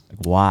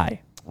 Why?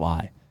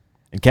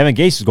 And Kevin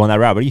Gates was going that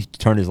route, but he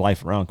turned his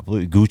life around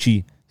completely.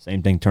 Gucci,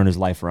 same thing, turned his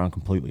life around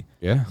completely.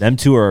 Yeah. Them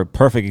two are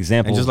perfect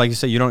examples. And just like you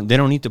said, they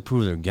don't need to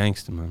prove they're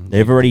gangster, man.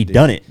 They've already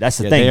done it. That's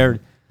the thing.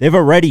 They've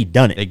already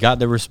done it. They got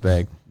their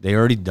respect. They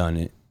already done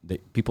it.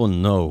 People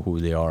know who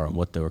they are and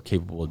what they're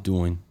capable of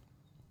doing.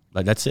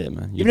 Like, that's it,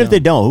 man. Even if they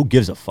don't, who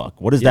gives a fuck?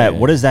 What is that? Yeah.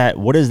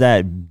 What does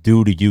that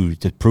do to you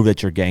to prove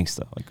that you're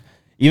gangster? Like,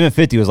 even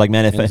 50 was like,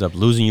 man, if ends up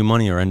losing you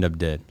money or end up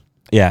dead.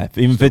 Yeah,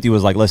 even 50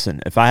 was like,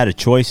 listen, if I had a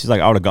choice, he's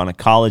like, I would have gone to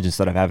college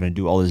instead of having to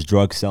do all this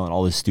drug selling,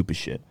 all this stupid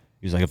shit.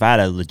 He was like, if I had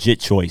a legit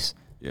choice,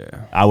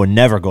 I would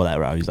never go that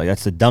route. He's like,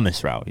 that's the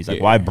dumbest route. He's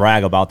like, why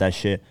brag about that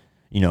shit?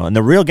 You know, and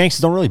the real gangsters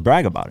don't really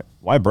brag about it.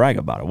 Why brag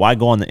about it? Why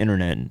go on the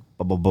internet and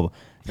blah, blah, blah.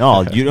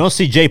 No, you don't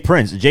see Jay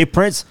Prince. Jay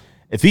Prince,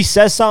 if he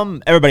says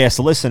something, everybody has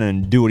to listen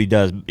and do what he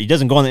does. He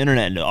doesn't go on the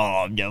internet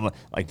and,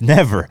 like,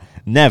 never.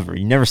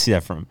 You never see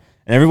that from him.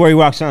 And everywhere he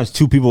walks around, there's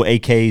two people with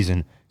AKs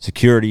and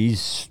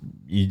securities.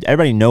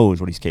 Everybody knows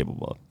what he's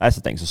capable of. That's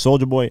the thing. So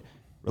Soulja Boy,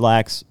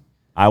 relax.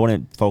 I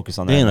wouldn't focus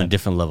on that. They're in a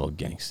different level of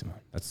gangster, man.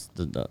 That's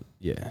But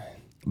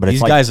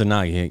these like, guys are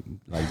not like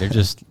they're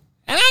just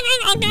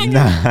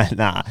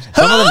nah.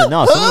 Some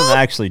of them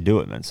actually do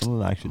it, man. Some of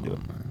them actually do it.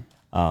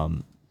 I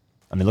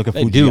mean, look at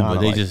they Fujiana, do, but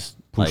they like, just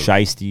Pooh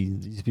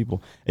Shiesty, these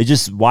people. It's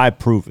just why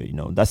prove it? You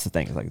know, that's the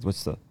thing. It's like,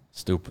 what's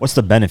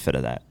the benefit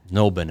of that?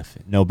 No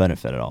benefit. No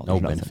benefit at all. No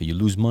benefit. You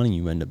lose money,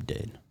 you end up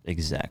dead.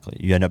 Exactly.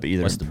 You end up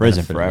either in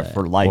prison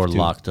for life or too.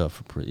 locked up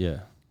for yeah.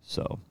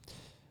 So,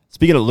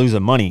 speaking of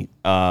losing money,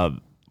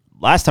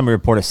 last time we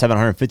reported a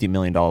 $750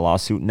 million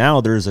lawsuit. Now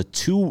there's a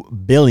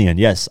 $2 billion.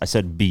 Yes, I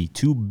said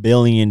 $2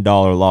 billion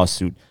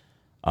lawsuit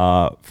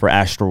for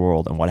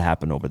Astroworld and what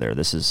happened over there.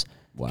 This is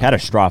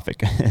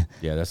catastrophic.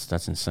 Yeah,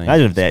 that's insane.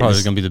 Imagine if it's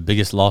probably going to be the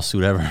biggest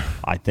lawsuit ever.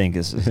 I think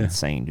this is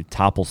insane. It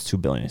topples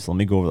 $2 billion. So let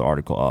me go over the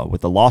article.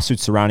 With the lawsuit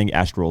surrounding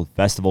Astroworld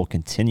Festival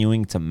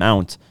continuing to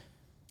mount,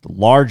 the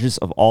largest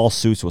of all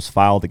suits was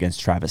filed against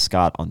Travis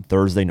Scott on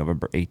Thursday,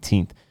 November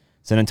 18th.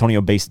 San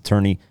Antonio-based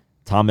attorney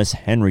Thomas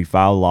Henry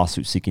filed a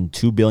lawsuit seeking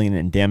 $2 billion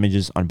in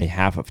damages on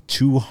behalf of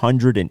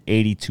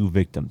 282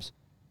 victims.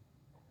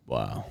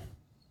 Wow.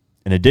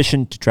 In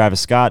addition to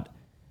Travis Scott,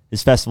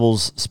 his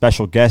festival's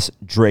special guest,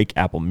 Drake,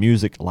 Apple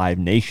Music, Live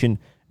Nation,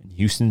 and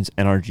Houston's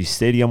NRG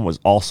Stadium was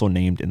also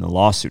named in the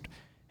lawsuit.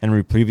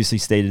 Henry previously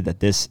stated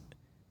that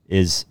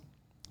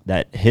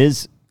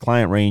his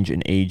client range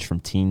in age from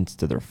teens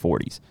to their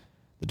 40s.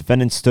 The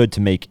defendant stood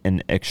to make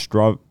an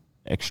extravagant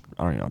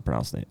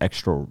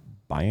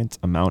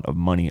amount of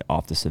money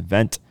off this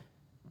event,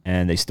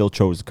 and they still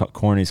chose to cut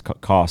corners,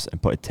 cut costs,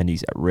 and put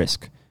attendees at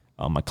risk.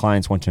 My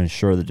clients want to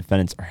ensure the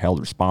defendants are held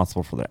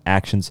responsible for their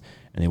actions,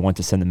 and they want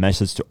to send a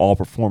message to all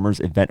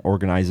performers, event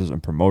organizers,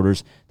 and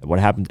promoters that what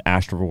happened to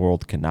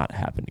Astroworld cannot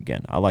happen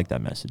again. I like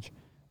that message,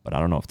 but I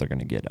don't know if they're going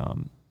to get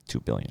 $2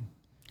 billion.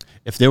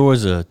 If there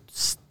was a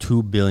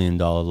 $2 billion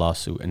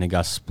lawsuit and it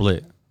got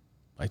split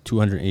by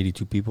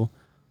 282 people,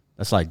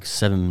 that's like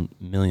 $7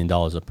 million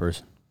a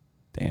person.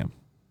 Damn.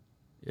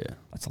 Yeah.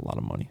 That's a lot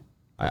of money.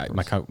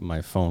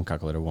 My phone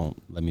calculator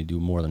won't let me do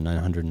more than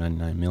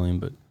 999 million,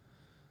 but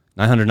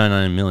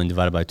 999 million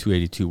divided by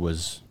 282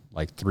 was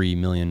like 3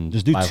 million.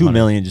 Just do 2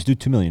 million. Just do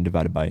 2 million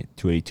divided by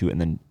 282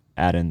 and then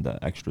add in the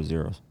extra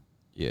zeros.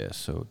 Yeah,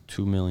 so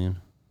 2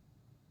 million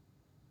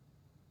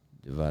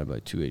divided by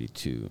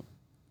 282.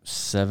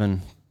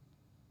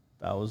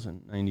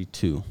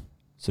 7,092.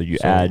 So you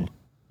add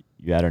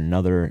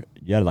another.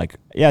 You add like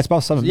it's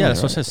about 7 million. Yeah,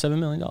 that's what I said. $7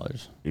 million.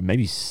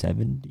 Maybe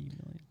 70 million.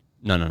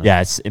 No.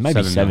 Yeah, it might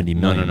be 70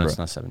 million. No, it's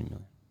not 70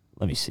 million.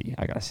 Let me see.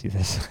 I gotta see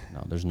this.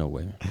 No, there's no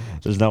way.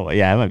 There's no way.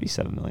 Yeah, it might be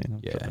 7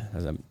 million. Yeah,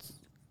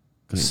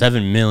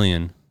 7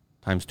 million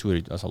times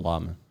 280. That's a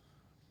lot, man.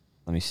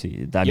 Let me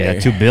see. That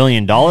 $2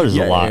 billion is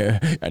a lot.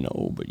 Yeah, I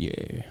know, but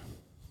yeah.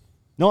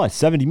 No, it's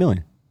 70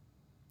 million.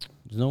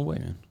 There's no way,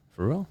 man.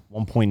 For real?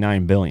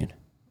 1.9 billion.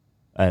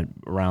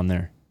 Around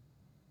there.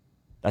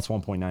 That's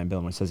 1.9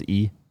 billion when it says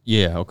E.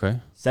 Yeah, okay.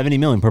 70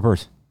 million per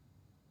person.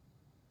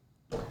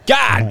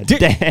 God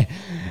damn.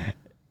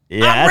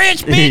 Yeah, I'm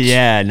rich, bitch.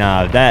 Yeah,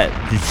 nah,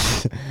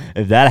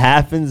 if that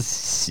happens,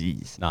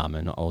 jeez. Nah,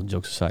 man, all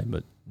jokes aside,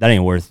 but that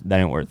ain't worth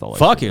all that.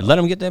 Fuck it. Let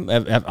them get them.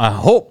 I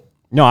hope.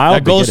 No, I hope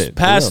that goes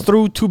past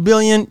through $2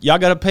 billion. Y'all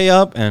got to pay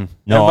up, and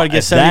everybody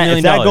gets $70 million.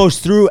 If that goes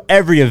through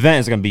every event,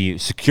 it's gonna be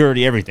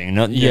security, everything.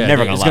 You're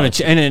never gonna allow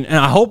it. And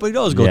I hope it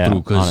does go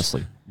through, because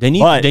honestly, they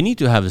need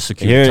to have the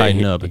security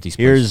tightened up at these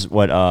places. Here's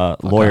what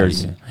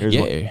lawyers.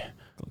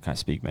 Can I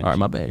speak, man? All right,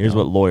 my bad. Here's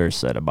what lawyers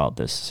said about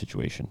this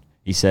situation.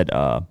 He said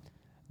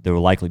there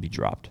will likely be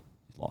dropped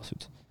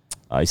lawsuits.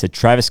 He said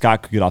Travis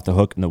Scott could get off the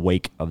hook in the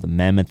wake of the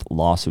mammoth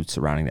lawsuits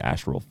surrounding the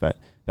Astroworld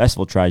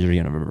Festival tragedy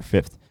on November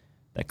 5th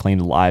that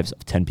claimed the lives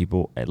of 10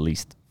 people, at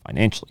least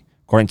financially.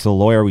 According to the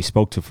lawyer we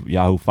spoke to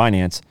Yahoo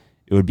Finance,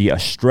 it would be a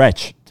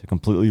stretch to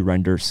completely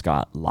render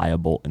Scott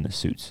liable in the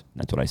suits.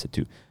 And that's what I said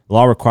too. The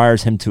law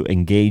requires him to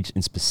engage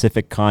in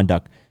specific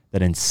conduct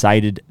that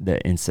incited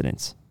the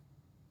incidents.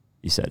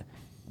 He said,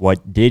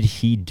 what did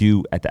he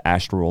do at the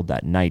Astroworld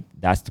that night?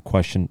 That's the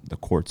question the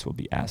courts will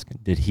be asking.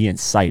 Did he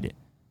incite it?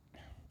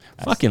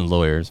 Fucking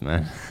lawyers,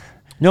 man.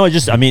 No, you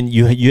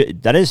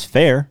that is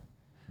fair.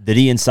 Did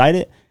he incite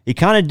it? He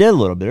kind of did a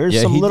little bit.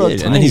 There's some little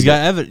did. And then he's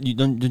got evidence.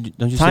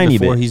 Don't you say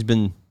before he's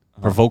been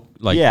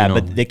provoked? Like,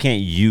 but they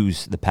can't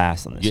use the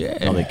past on this. Yeah.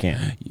 No, they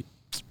can't.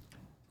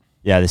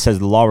 Yeah, it says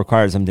the law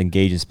requires him to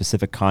engage in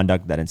specific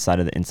conduct that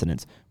incited the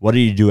incidents. What did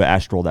he do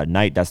at Astroworld that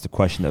night? That's the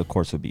question that the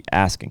courts would be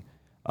asking.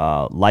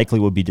 Likely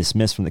would be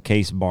dismissed from the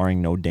case,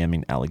 barring no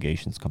damning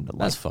allegations come to light.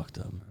 That's fucked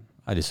up, man.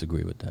 I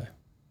disagree with that.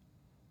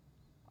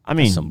 I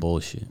mean, That's some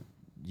bullshit.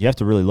 you have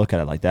to really look at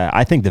it like that.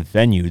 I think the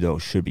venue though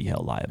should be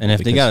held liable. And if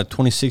they because got a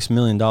 $26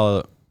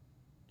 million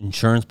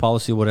insurance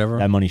policy or whatever,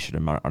 that money should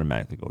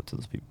automatically go to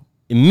those people.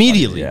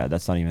 immediately. Yeah,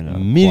 that's not even a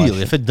Immediately.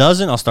 question. If it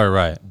doesn't, I'll start a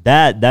riot.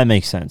 That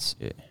makes sense.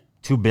 Yeah.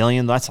 $2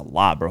 billion, that's a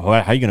lot, bro.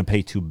 How are you gonna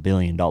pay $2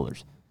 billion?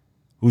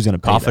 Who's gonna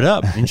pay Cough that? it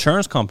up.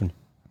 Insurance company.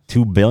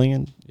 $2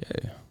 billion?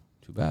 Yeah.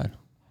 Too bad.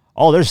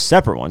 Oh, there's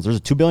separate ones. There's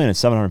a $2 billion and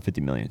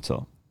 $750 million.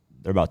 So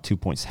they're about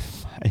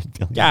 $2.75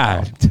 billion.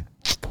 God.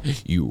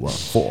 You are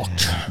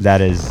fucked. That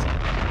is,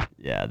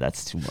 yeah,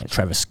 that's too much.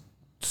 Travis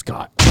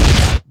Scott.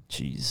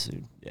 Jeez,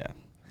 dude. Yeah,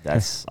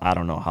 that's I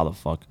don't know how the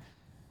fuck.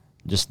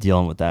 Just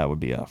dealing with that would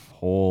be a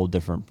whole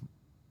different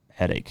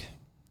headache.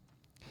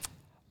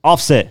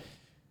 Offset.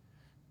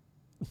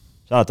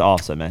 Shout out to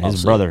Offset, man.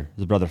 His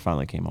Offset. brother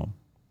finally came home.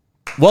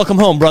 Welcome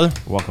home, brother.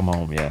 Welcome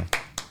home, yeah.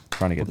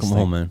 Trying to get Welcome this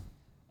home, thing. man.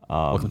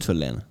 Welcome to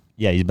Atlanta.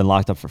 Yeah, he's been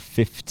locked up for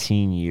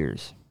 15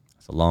 years.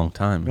 It's a long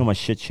time. You know how much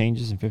shit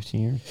changes in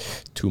 15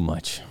 years? Too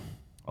much.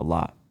 A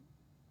lot.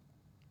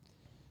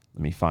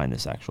 Let me find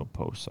this actual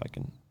post so I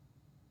can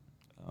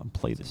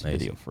play this Amazing.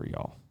 video for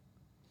y'all.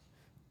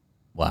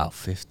 Wow,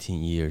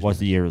 15 years. What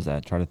the year is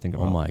that? Try to think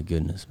about Oh it. my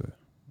goodness, bro.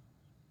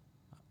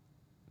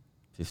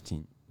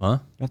 15. Huh?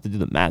 You have to do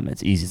the math, man.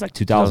 It's easy. It's like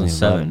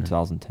 2011, 2007.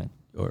 2010.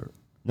 Or,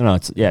 No,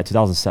 it's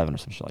 2007 or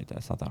some shit like that.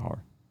 It's not that hard.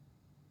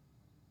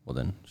 well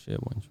then, shit.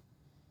 When?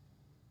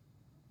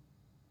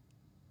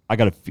 I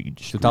got to feed.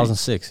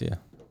 2006, yeah.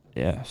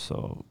 Yeah.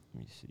 So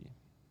let me see.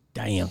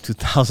 Damn,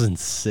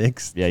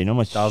 2006? Yeah, you know how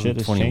much shit has changed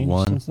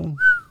 2021. since then?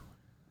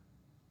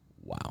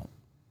 Wow.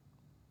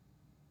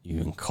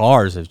 Even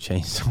cars have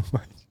changed so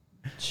much.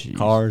 Jeez.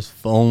 Cars,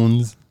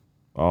 phones.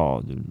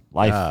 Oh, dude,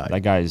 life. God.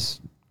 That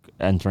guy's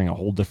entering a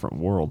whole different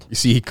world. You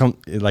see,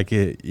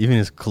 even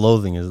his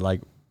clothing is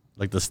like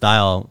the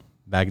style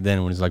back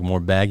then when it's like more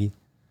baggy.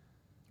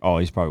 Oh,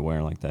 he's probably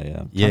wearing like that.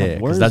 Yeah. Yeah,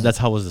 because that's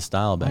how was the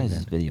style Why back is then.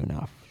 this video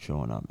not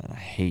showing up, man? I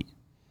hate.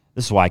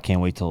 This is why I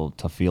can't wait till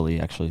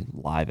Tafili actually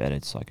live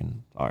edits so I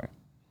can. All right.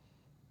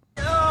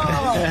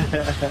 I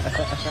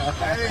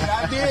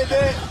did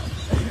that.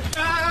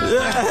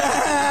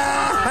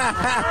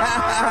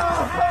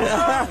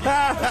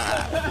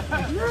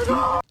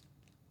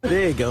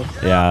 There you go.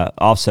 Yeah,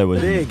 Offset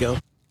was There you go.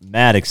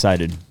 mad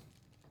excited.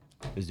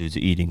 This dude's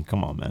eating.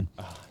 Come on, man.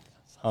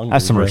 Hungry,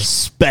 Have some bro.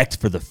 respect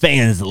for the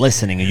fans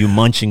listening and you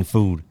munching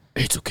food.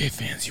 It's okay,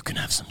 fans. You can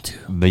have some too.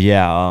 But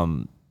yeah,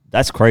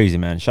 that's crazy,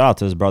 man. Shout out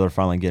to his brother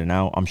finally getting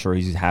out. I'm sure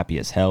he's happy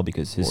as hell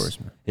because course,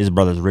 man. his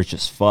brother's rich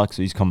as fuck,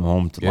 so he's coming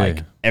home to like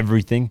Yeah.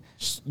 everything.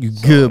 You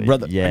good,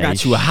 brother? yeah, I got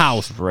he's you a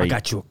house. straight. I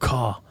got you a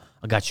car.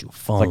 I got you a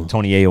phone. Like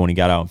Tony Ayo when he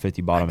got out and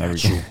 50 bought him I got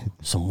everything. you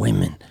some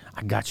women.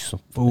 I got you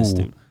some This food.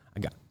 dude. I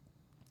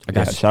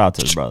got Yeah, you. shout out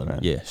to his brother, man.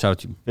 Yeah, shout out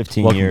to you.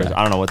 15 Welcome years. back.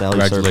 I don't know what the hell he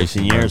served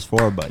 15 Congratulations, years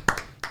for, but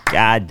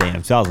goddamn,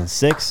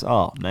 2006.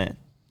 Oh man,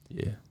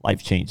 Yeah.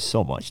 life changed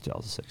so much.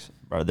 2006,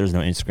 bro. There's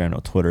no Instagram,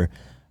 no Twitter,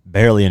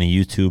 barely any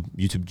YouTube.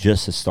 YouTube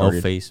just has No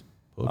started. face.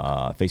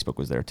 Facebook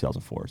was there.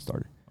 2004 it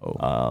started.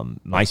 Oh.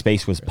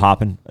 MySpace was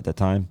popping at the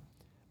time.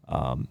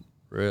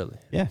 Really?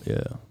 Yeah.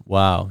 Yeah.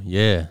 Wow.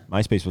 Yeah.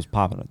 MySpace was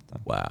popping at the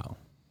time. Wow.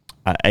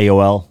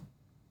 AOL,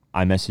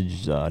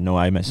 iMessage, no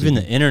iMessage. Even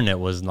the internet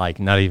was like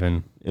not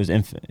even. it was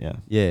infant. Yeah,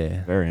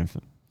 Yeah. very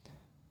infant.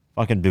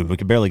 Fucking dude, we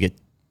could barely get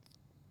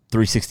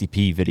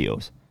 360p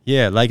videos.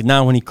 Yeah. Like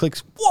now when he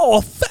clicks,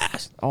 whoa,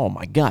 fast. Oh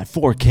my god,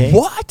 4K.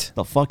 What?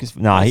 The fuck is?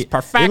 Nah, It's it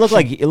perfection.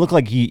 looked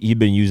like he'd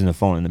been using the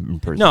phone in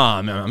prison. No,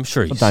 I mean, I'm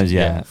sure. Sometimes,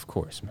 yeah. Of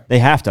course, man. They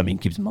have to. I mean,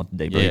 keeps them up to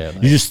date. Bro. Yeah, You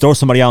like- just throw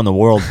somebody out in the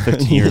world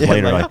 15 years Yeah,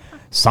 later, like- like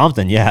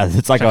something. Yeah,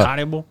 it's like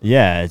Chacarebo?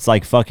 yeah, it's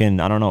like fucking.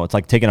 I don't know. It's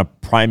like taking a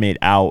primate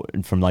out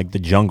from like the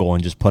jungle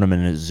and just put him in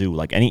a zoo.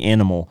 Like any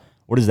animal.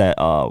 What is that?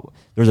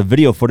 There's a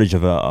video footage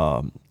of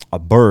a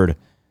bird.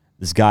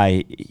 This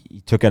guy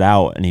he took it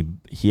out and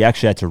he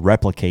actually had to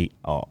replicate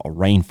a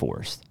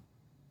rainforest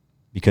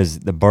because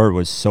the bird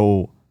was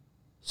so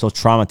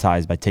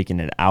traumatized by taking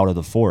it out of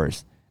the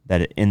forest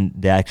that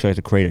they actually had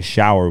to create a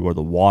shower where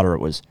the water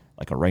was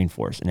like a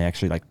rainforest, and they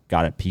actually like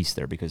got at peace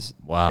there because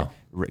Wow.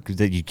 because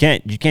you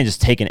can't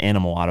just take an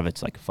animal out of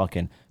its like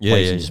fucking Yeah,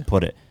 place yeah, and yeah. just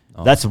put it.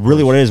 Oh, That's of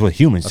really course. what it is with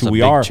humans. That's So a we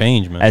big are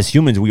change, man. as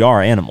humans, we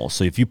are animals.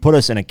 So if you put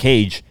us in a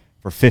cage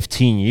for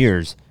 15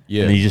 years,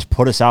 Yeah. and then you just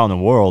put us out in the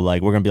world,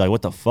 like we're gonna be like,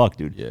 what the fuck,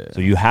 dude? Yeah.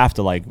 So you have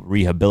to like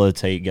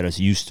rehabilitate, get us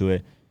used to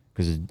it,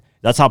 because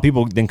that's how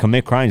people then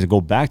commit crimes and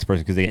go back to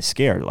prison because they get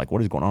scared. Like,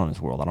 what is going on in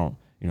this world? I don't,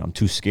 I'm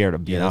too scared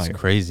of being Yeah, out that's here.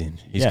 crazy.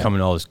 He's Yeah. coming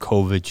all this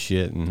COVID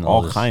shit and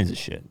All this. kinds of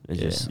shit.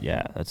 It's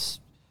Yeah. just,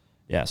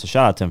 So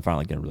shout out to him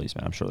finally getting released,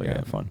 man. I'm sure they're Yeah,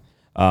 gonna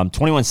have fun.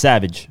 21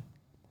 Savage,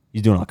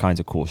 he's doing all kinds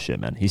of cool shit,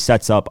 man. He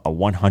sets up a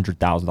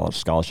 $100,000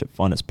 scholarship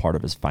fund as part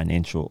of his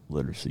financial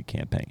literacy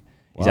campaign.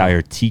 He's Wow. out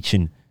here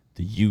teaching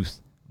the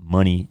youth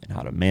money and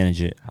how to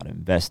manage it, how to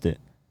invest it,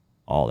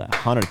 all that.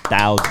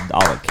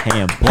 $100,000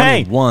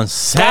 campaign. 21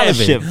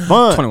 Scholarship Savage.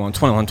 fund. 21.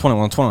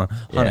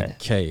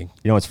 100K. You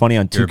know what's funny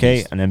on You're a 2K,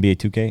 beast. on NBA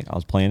 2K? I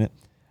was playing it.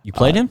 You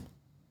played him?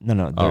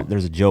 No. Oh.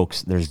 There's a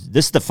jokes. This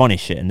is the funny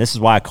shit, and this is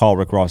why I call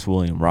Rick Ross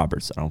William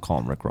Roberts. I don't call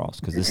him Rick Ross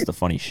because this is the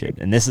funny shit,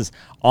 and this is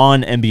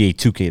on NBA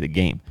 2K the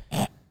game.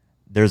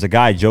 There's a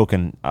guy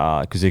joking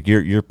because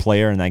your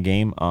player in that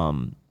game.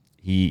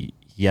 He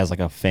has like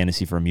a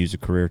fantasy for a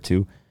music career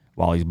too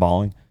while he's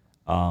balling,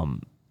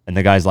 and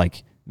the guy's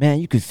like, man,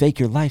 you could fake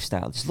your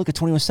lifestyle. Just look at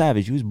 21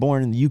 Savage. He was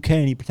born in the UK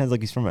and he pretends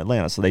like he's from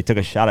Atlanta. So they took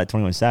a shot at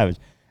 21 Savage,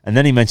 and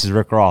then he mentions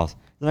Rick Ross.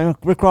 Like,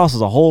 Rick Ross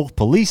is a whole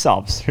police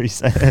officer, he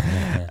said,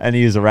 and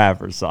he was a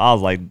rapper. So I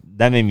was like,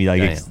 that made me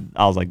like,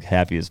 I was like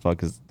happy as fuck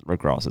because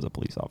Rick Ross is a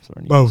police officer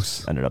and he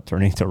just ended up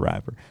turning into a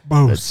rapper.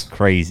 That's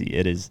crazy.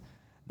 It is.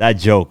 That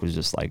joke was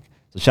just like,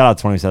 so shout out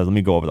to 21 Savage. Let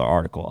me go over the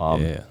article.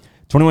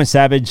 21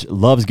 Savage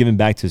loves giving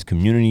back to his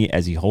community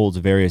as he holds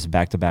various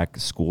back-to-back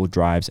school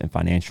drives and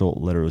financial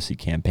literacy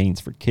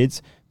campaigns for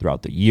kids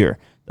throughout the year.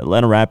 The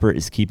Atlanta rapper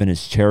is keeping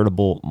his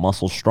charitable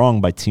muscle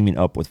strong by teaming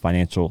up with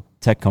financial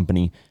tech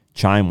company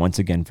Chime once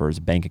again for his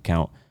bank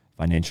account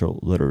financial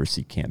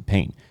literacy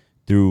campaign.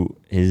 Through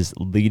his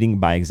Leading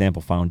by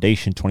Example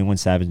Foundation, 21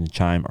 Savage and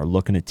Chime are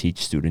looking to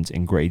teach students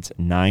in grades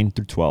 9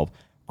 through 12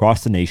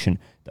 across the nation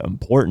the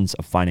importance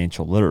of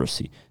financial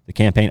literacy. The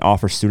campaign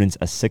offers students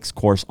a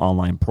 6-course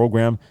online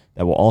program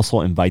that will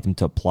also invite them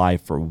to apply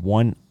for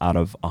 1 out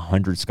of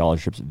 100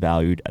 scholarships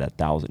valued at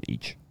 $1,000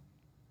 each.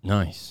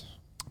 Nice.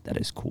 That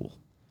is cool.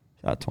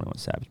 Shout out 21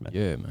 Savage, man.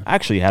 Yeah, man. I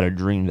actually had a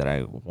dream that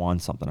I won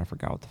something. I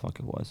forgot what the fuck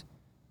it was.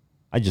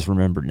 I just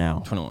remembered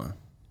now. 21.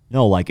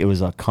 No, like it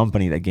was a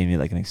company that gave me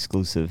like an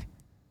exclusive.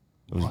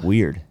 It was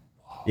weird.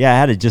 Yeah, I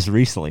had it just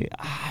recently.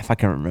 If I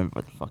can remember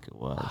what the fuck it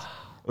was.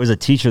 It was a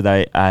teacher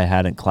that I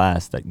had in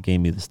class that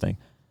gave me this thing.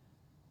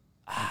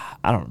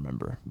 I don't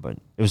remember, but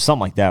it was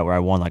something like that where I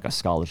won like a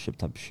scholarship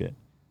type of shit,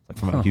 like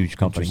from a huge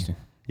company. Interesting.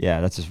 Yeah,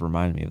 that just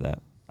reminded me of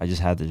that. I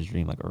just had this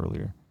dream like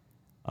earlier.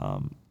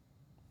 Let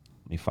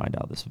me find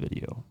out this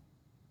video.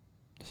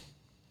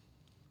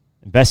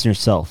 Invest in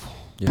yourself.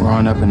 Yeah.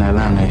 Growing up in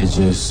Atlanta, it's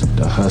just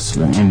the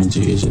hustler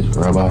energy. It just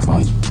rub off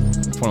on you.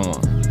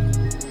 21.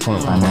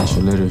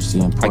 Financial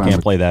literacy I important.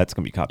 can't play that. It's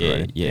gonna be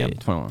copyrighted. Yeah, Damn.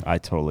 21. I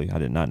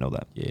did not know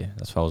that. Yeah,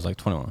 that's why I was like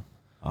 21.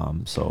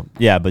 So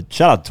yeah, but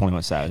shout out to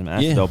 21 Savage, man.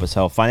 That's Yeah. dope as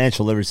hell.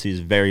 Financial literacy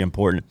is very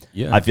important.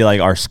 Yeah. I feel like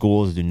our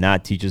schools do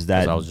not teach us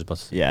that. I was just about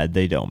to say. Yeah,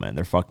 they don't, man.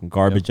 They're fucking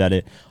garbage at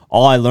it.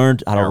 All I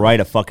learned how to write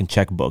a fucking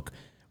checkbook.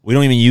 We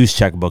don't even use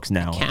checkbooks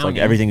now. It's like Counting.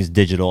 everything is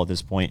digital at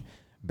this point.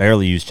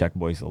 Barely use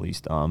checkbooks at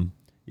least.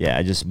 Yeah,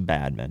 just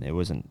bad, man. It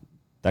wasn't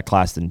that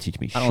class didn't teach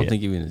me shit. I don't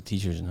think even the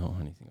teachers know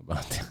anything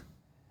about that.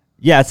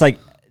 Yeah, it's like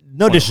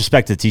no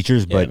disrespect to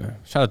teachers, Yeah, but man.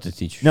 Shout out to the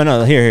teachers.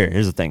 no.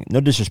 Here's the thing. No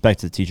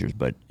disrespect to the teachers,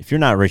 but if you're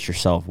not rich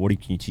yourself, can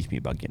you teach me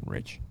about getting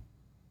rich?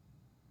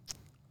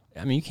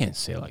 I mean, you can't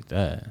say it like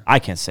that. I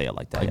can't say it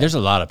like that. Like, there's a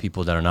lot of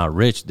people that are not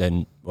rich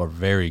that are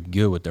very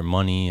good with their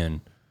money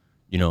and,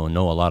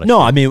 know a lot of No,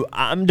 shit. I mean,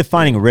 I'm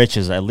defining rich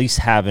as at least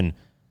having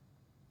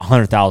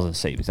 100,000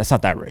 savings. That's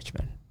not that rich,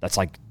 man.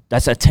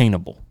 That's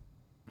attainable.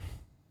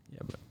 Yeah,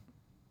 but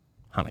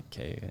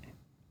 100K.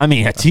 I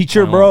mean, a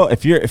teacher, bro.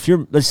 If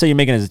you're, let's say you're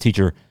making as a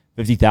teacher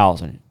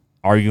 50,000,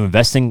 are you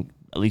investing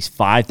at least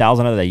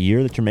 5,000 out of that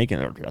year that you're making,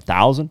 or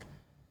 1,000?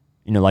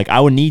 Like I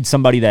would need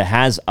somebody that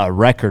has a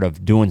record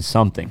of doing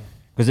something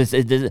because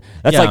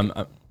that's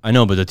like I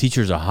know, but the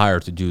teachers are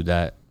hired to do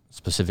that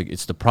specific.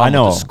 It's the problem I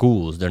with know. the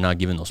schools. They're not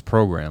giving those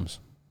programs.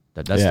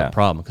 That's Yeah. the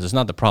problem because it's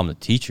not the problem the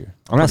teacher.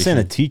 I'm not Pretty saying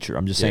sure. a teacher.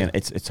 I'm just saying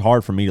Yeah. it's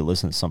hard for me to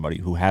listen to somebody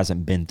who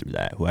hasn't been through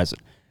that, who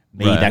hasn't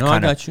made Right. that No, I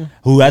kind got of, you.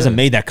 who hasn't Yeah.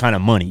 made that kind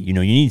of money. You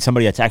need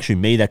somebody that's actually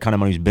made that kind of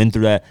money, who's been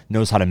through that,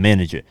 knows how to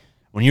manage it.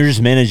 When you're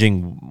just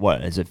managing,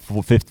 what is it,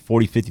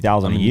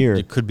 50,000 a year?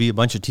 There could be a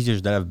bunch of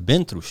teachers that have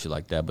been through shit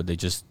like that, but they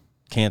just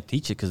can't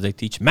teach it because they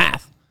teach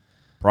math.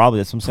 Probably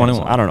that's what I'm saying.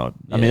 21. I don't know.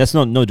 I mean, Yeah. that's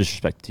no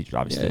disrespect to teachers,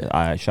 obviously. Yeah.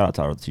 I shout out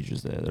to all the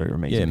teachers that are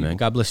amazing. Yeah, man. people.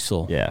 God bless your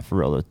soul. Yeah, for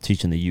real. They're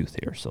teaching the youth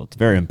here. So it's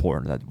very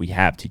important that we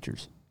have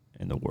teachers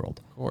in the world.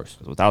 Of course.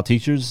 'Cause without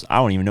teachers, I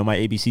don't even know my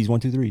ABCs 1,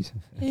 2, 3s.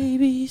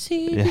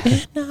 ABC. Yeah.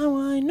 Now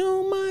I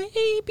know my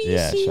ABC.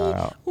 Yeah, shout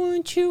out.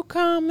 Won't you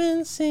come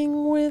and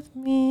sing with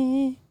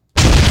me?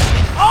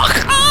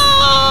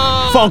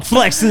 Funk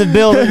Flex in the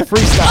building.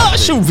 Freestyle. Oh,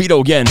 shoot Vito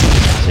again.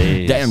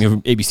 Jeez. Damn, your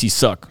ABC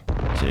suck.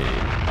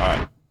 Jeez. All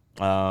right.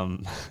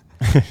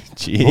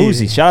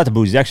 Boozy. Shout out to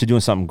Boozy. He's actually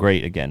doing something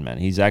great again, man.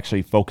 He's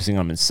actually focusing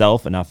on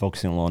himself and not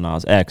focusing on Lil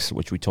Nas X,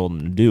 which we told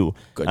him to do.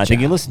 Good I think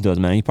he job. listened to us,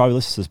 man. He probably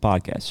listens to this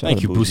podcast. Shout out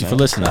Thank to you, Boosie, man. for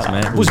listening to us,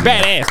 man. Who's Boozy.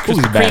 badass?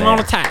 Boozy's Krispy Kreme all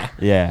the badass. time.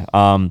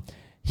 Yeah.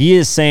 He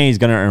is saying he's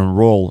going to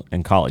enroll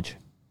in college,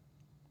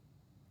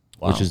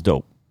 which Wow. is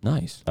dope.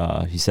 Nice.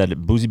 He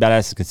said Boozy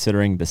Badass is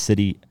considering the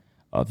city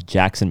of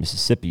Jackson,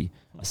 Mississippi,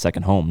 a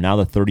second home. Now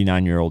the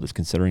 39-year-old is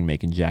considering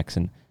making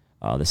Jackson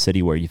the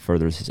city where he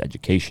furthers his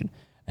education.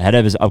 Ahead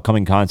of his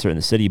upcoming concert in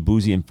the city,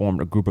 Boozy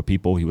informed a group of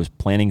people he was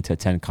planning to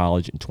attend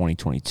college in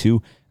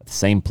 2022 at the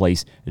same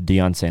place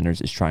Deion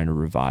Sanders is trying to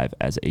revive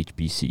as a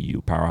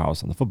HBCU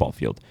powerhouse on the football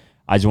field.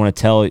 I just want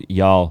to tell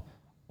y'all,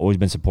 always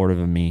been supportive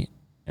of me,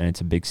 and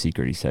it's a big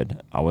secret, he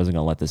said. I wasn't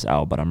going to let this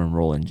out, but I'm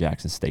enrolling in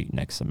Jackson State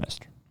next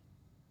semester.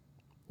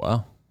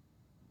 Wow.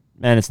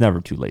 man, it's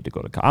never too late to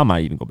go to college. I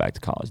might even go back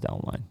to college down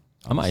the line.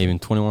 I might even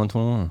 21.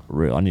 For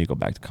real, I need to go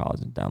back to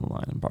college and down the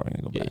line. I'm probably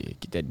gonna go back. Yeah,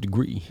 get that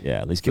degree. Yeah,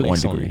 at least get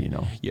Flex one on degree, it. you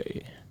know. Yeah.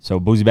 So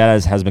Boozy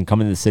Badass has been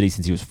coming to the city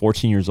since he was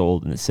 14 years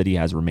old, and the city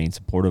has remained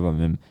supportive of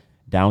him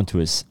down to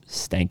his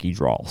stanky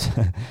draws.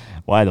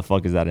 Why the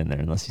fuck is that in there?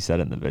 Unless he said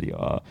it in the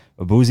video.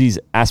 But Boozy's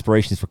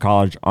aspirations for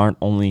college aren't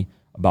only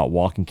about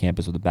walking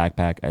campus with a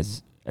backpack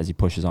as he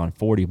pushes on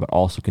 40, but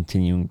also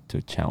continuing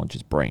to challenge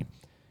his brain.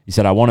 He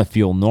said, "I want to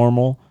feel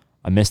normal.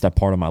 I missed that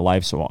part of my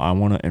life, so I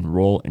want to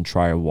enroll and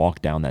try to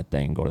walk down that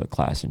thing, go to the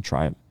class and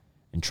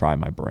try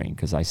my brain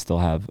because I still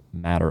have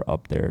matter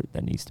up there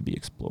that needs to be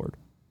explored."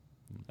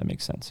 That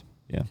makes sense.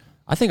 Yeah.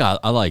 I think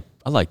I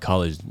like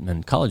college,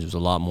 and college was a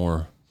lot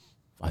more,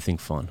 I think,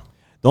 fun.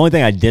 The only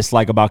thing I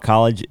dislike about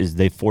college is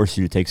they force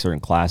you to take certain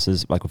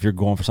classes. Like if you're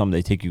going for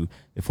something,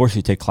 they force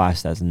you to take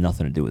class that has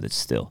nothing to do with it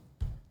still.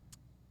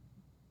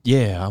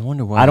 Yeah, I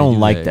wonder why. I don't they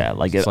do like that. that.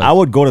 Like It's if I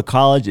would go to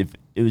college if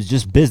it was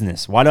just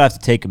business. Why do I have to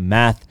take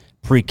math,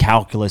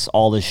 pre-calculus,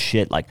 all this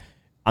shit? Like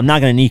I'm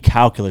not going to need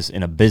calculus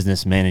in a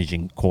business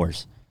managing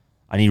course.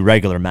 I need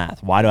regular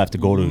math. Why do I have to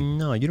go to?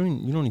 No, you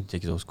don't need to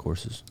take those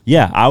courses.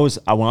 Yeah, when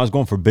I was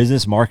going for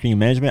business, marketing, and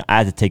management, I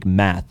had to take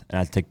math and I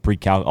had to take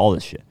pre-calc, all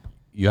this shit.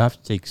 You have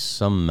to take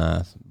some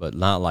math, but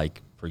not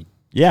like pre.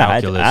 Yeah,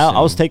 calculus I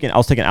was and- taking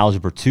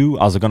algebra 2.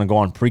 I was going to go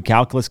on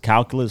pre-calculus,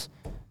 calculus.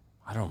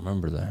 I don't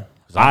remember that.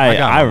 'Cause I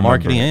got remember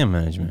marketing it. and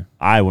management.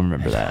 I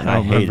remember that. And I I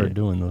remember hated it.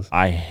 doing those.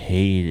 I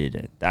hated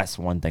it. That's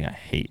one thing I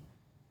hate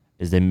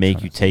is they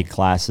make you take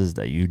classes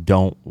that you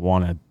don't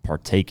want to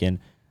partake in.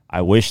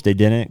 I wish they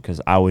didn't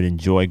because I would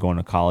enjoy going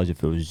to college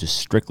if it was just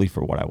strictly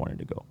for what I wanted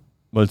to go.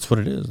 But it's what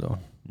it is, though.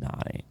 Nah,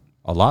 it ain't.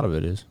 A lot of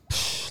it is.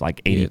 It's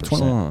like Yeah, 80%.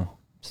 21.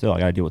 Still, I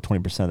got to deal with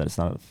 20% that it's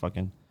not a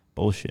fucking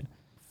bullshit.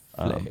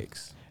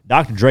 Flex.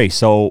 Dr. Dre,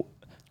 so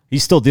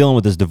he's still dealing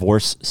with his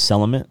divorce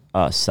settlement.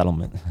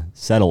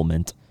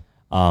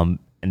 And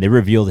they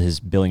revealed his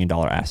 $1 billion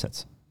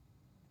assets.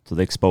 So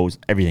they exposed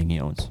everything he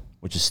owns,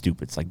 which is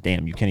stupid. It's like,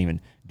 damn, you can't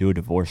even do a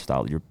divorce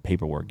without your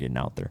paperwork getting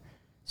out there.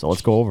 So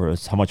let's go over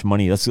how much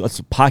money.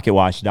 Let's pocket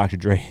watch Dr.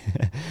 Dre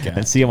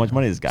and see how much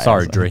money this guy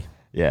Sorry, has. Dre.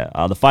 Yeah.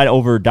 The fight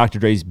over Dr.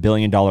 Dre's $1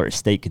 billion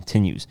estate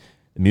continues.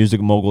 The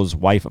music mogul's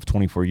wife of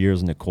 24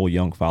 years, Nicole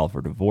Young, filed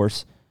for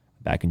divorce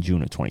back in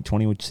June of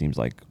 2020, which seems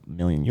like a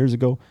million years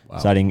ago,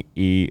 citing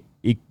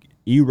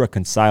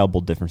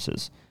irreconcilable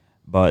differences.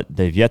 But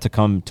they've yet to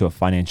come to a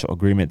financial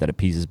agreement that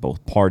appeases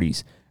both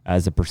parties.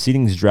 As the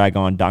proceedings drag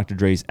on, Dr.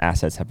 Dre's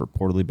assets have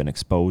reportedly been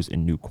exposed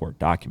in new court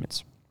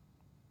documents.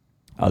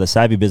 The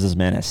savvy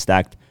businessman has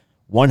stacked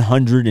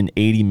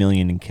 $180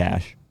 million in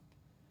cash,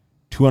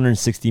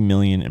 $260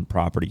 million in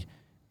property,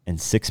 and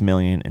 $6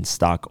 million in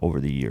stock over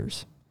the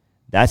years.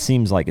 That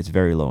seems like it's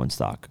very low in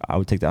stock. I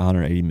would take that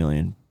 $180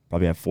 million,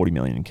 probably have $40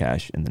 million in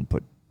cash, and then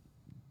put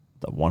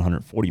the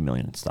 $140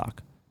 million in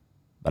stock.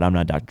 But I'm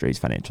not Dr. Dre's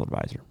financial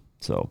advisor.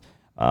 So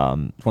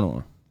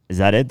 21. is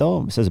that it,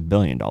 though? It says $1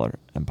 billion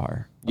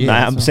empire.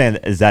 Yeah, I'm saying,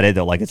 is that it,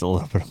 though? Like, it's a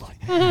little bit of money.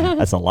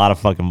 That's a lot of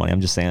fucking money.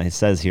 I'm just saying, it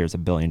says here it's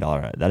 $1 billion.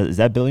 Is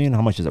that billion?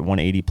 How much is it?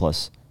 180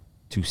 plus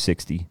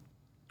 260.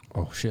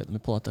 Oh, shit. Let me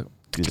pull out the.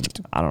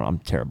 I don't know. I'm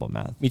terrible at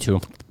math. Me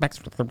too. Max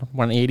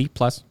 180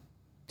 plus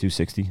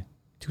 260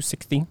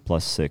 260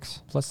 plus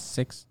 6. plus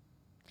 6.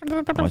 How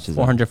much is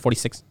that?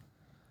 446.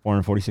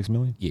 446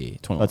 million? Yeah,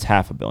 21. That's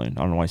 $500 million.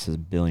 I don't know why it says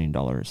 $1 billion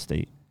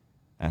estate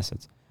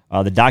assets.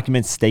 The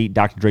documents state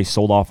Dr. Dre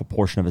sold off a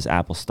portion of his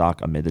Apple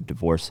stock amid the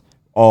divorce.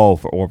 Oh,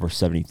 for over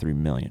 $73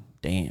 million.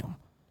 Damn.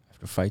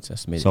 After fights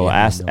estimated. So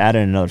 $800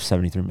 added another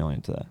 $73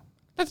 million to that.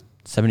 That's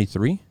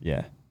 73.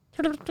 Yeah.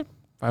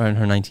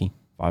 519.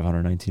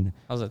 519.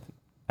 How's that?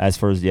 As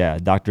for his,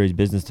 Dr. Dre's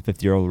business, the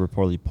 50-year-old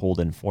reportedly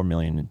pulled in $4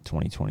 million in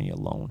 2020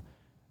 alone.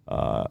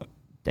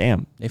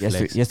 Damn. They He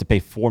flex. has to pay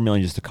 $4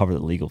 million just to cover the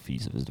legal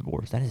fees of his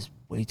divorce. That is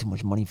way too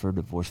much money for a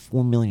divorce.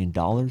 $4 million?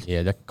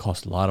 Yeah, that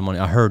costs a lot of money.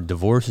 I heard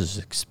divorce is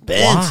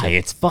expensive. Why?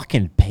 It's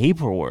fucking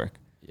paperwork.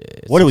 Yeah,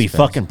 it's What are we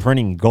expensive. fucking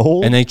printing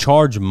gold? And they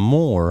charge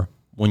more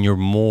when you're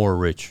more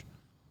rich.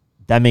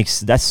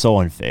 That's so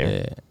unfair.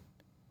 Yeah.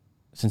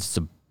 Since it's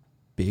a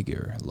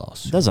bigger It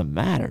lawsuit. doesn't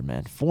matter,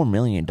 man. $4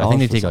 million. I think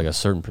they for take something. like a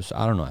certain percent.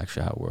 I don't know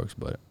actually how it works,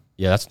 but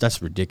yeah, that's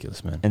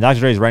ridiculous, man. And Dr.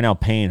 Dre is right now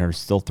paying her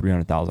still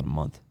 $300,000 a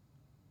month.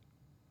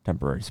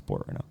 Temporary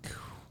support right now.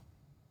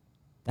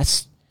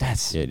 That's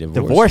Yeah,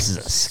 divorce is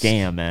a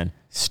scam, man.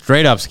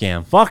 Straight up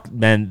scam. Fuck,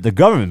 man. The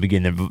government be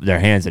getting their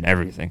hands in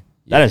everything.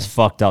 That Yeah. is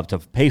fucked up to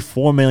pay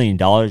 $4 million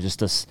just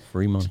to.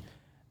 Free money.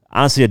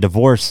 Honestly, a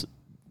divorce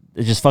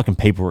is just fucking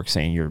paperwork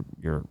saying you're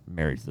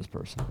married to this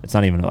person. It's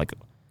not even like.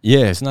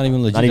 Yeah, it's not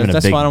even legit. Not even a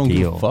that's big why I don't give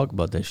deal. a fuck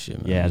about that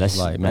shit, man. Yeah, It's that's-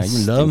 like, man, that's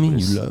you love me,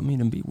 stupid. you love me,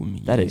 then be with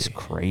me. That is Yeah.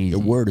 crazy. Your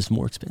word is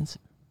more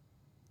expensive.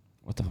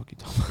 What the fuck are you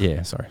talking about?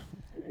 Yeah, sorry.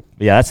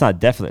 But yeah, it's not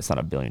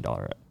 $1 billion.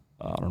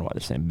 I don't know why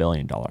they're saying $1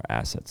 billion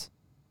assets.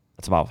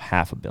 That's about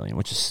 $500 million,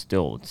 which is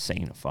still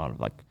insane.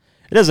 Like,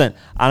 it doesn't,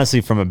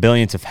 honestly, from $1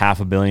 billion to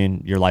 $500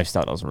 million, your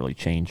lifestyle doesn't really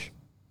change.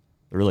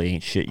 There really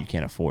ain't shit you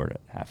can't afford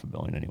at $500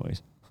 million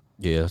anyways.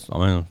 Yeah,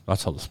 I mean,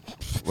 that's how. What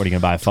are you gonna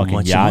buy? A fucking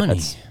much yacht money.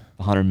 that's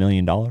 $100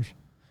 million.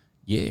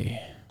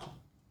 Yeah.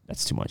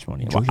 That's too much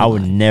money. Enjoy I your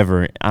would life.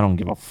 never. I don't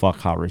give a fuck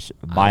how rich.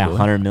 Buy I would.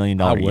 $100 million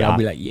I would. I'd yacht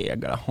be like, yeah, I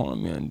got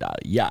 $100 million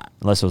yacht.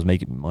 unless it was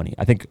making me money.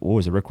 I think what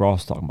was it? Rick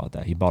Ross talking about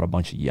that. He bought a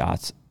bunch of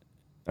yachts.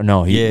 Or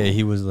no,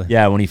 He was like,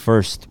 yeah. When he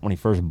first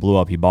blew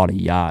up, he bought a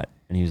yacht,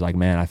 and he was like,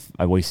 "Man,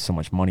 I wasted so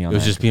much money on it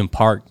was that." just being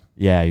parked.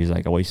 Yeah, he was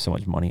like, "I wasted so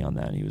much money on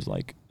that." And he was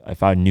like,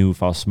 if I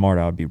was smart,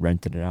 I would be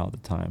renting it out at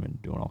the time and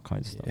doing all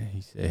kinds of stuff. Yeah,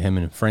 he said him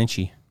and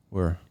Frenchie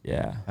were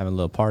Yeah, having a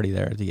little party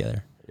there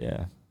together.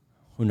 yeah.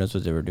 Who knows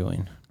what they were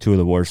doing? Two of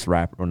the worst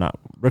rappers, or not.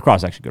 Rick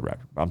Ross is actually a good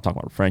rapper, but I'm talking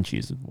about Frenchie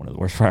is one of the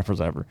worst rappers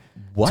ever.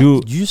 What?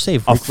 Two, Did you say a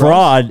Rick Ross?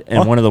 fraud and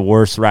What? one of the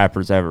worst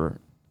rappers ever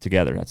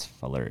together. That's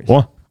hilarious.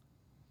 What?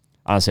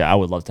 Honestly, I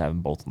would love to have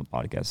them both on the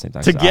podcast at the same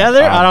time.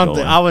 Together? I'd I don't go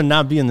think in. I would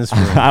not be in this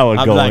room. I would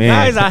I'd go be like, in.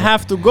 guys, I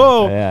have to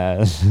go.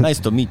 Yeah, Nice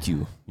to meet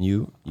you.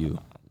 You.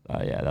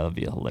 yeah, that would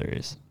be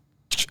hilarious.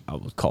 I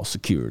would call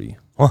security.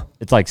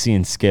 It's like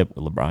seeing Skip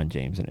with LeBron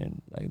James,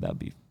 and like that'd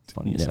be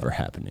funny. as Never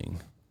hell.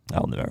 happening.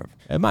 That'll never happen.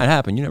 It might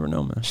happen. You never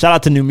know, man. Shout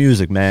out to new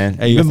music, man.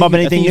 Hey, you been bumping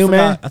anything new,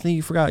 man? I think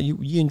you forgot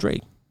Ye and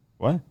Drake.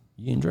 What?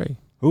 Ye and Drake.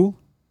 Who?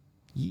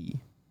 Ye.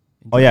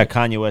 Oh yeah,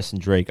 Kanye West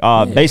and Drake.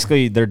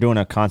 Basically, they're doing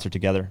a concert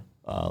together.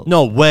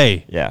 No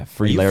way. Yeah,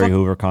 free Are you Larry fuck-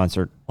 Hoover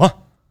concert. What?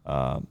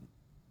 Let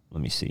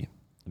me see.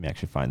 Let me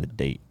actually find the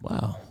date.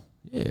 Wow.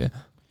 Yeah.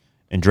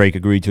 And Drake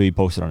agreed to it. He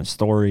posted on his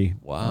story.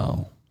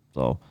 Wow.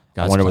 So I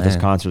God's wonder what this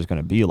plan. concert is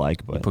going to be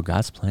like. But Put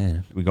God's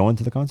plan. we going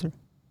to the concert?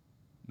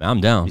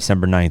 I'm down.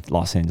 December 9th,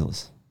 Los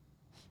Angeles.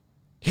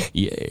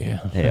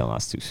 Yeah. Hell,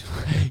 that's too soon.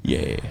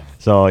 Yeah.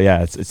 So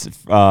yeah,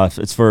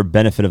 it's for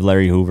benefit of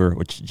Larry Hoover,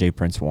 which Jay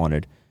Prince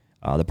wanted.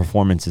 The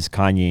performance is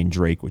Kanye and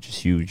Drake, which is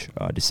huge.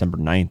 December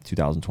 9th,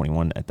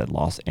 2021 at the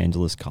Los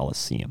Angeles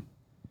Coliseum.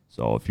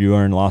 So if you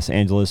are in Los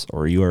Angeles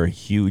or you are a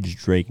huge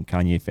Drake and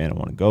Kanye fan and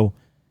want to go,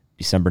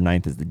 December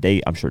 9th is the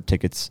date. I'm sure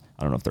tickets,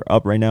 I don't know if they're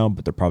up right now,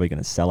 but they're probably going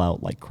to sell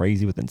out like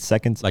crazy within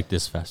seconds. Like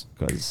this fast.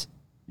 Because,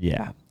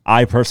 yeah,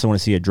 I personally want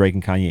to see a Drake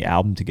and Kanye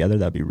album together.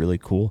 That'd be really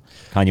cool.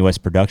 Kanye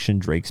West production,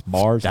 Drake's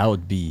bars. That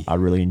would be. I'd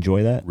really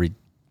enjoy that.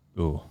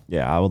 Ooh.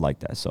 Yeah, I would like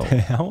that. So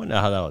I wonder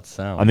how that would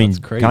sound. I mean, That's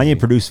crazy. Kanye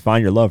produced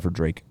 "Find Your Love" for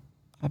Drake.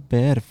 I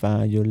better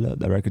find your love.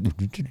 That record.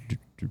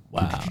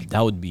 Wow,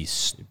 that would be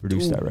stupid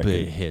produced that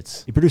record.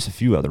 hits. He produced a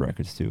few other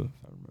records too,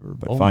 if I remember.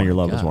 But Oh "Find my Your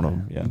Love" was God. one of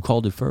them. Yeah. You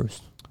called it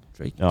first.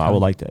 Drake. No, I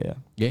would like that. Yeah.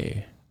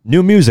 Yeah.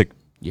 New music.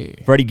 Yeah.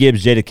 Freddie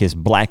Gibbs, Jadakiss,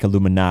 Black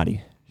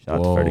Illuminati. Shout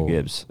out to Freddie Whoa.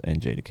 Gibbs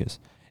and Jadakiss.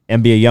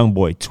 NBA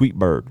YoungBoy,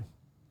 Tweetbird.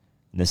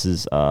 And this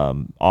is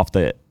off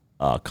the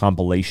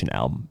compilation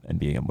album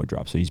NBA YoungBoy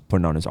dropped. So he's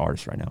putting on his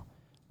artist right now,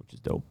 which is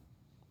dope.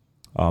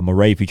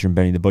 Murray featuring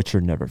Benny the Butcher,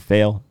 Never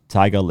Fail.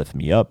 Tyga, Lift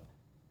Me Up.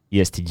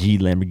 ESTG,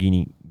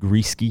 Lamborghini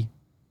Gieski.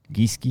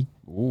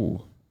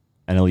 Ooh.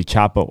 NLE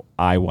Chapo,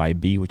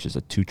 IYB, which is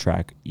a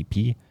 2-track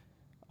EP.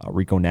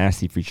 Rico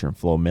Nasty featuring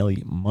Flo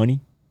Milli, Money.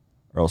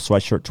 Earl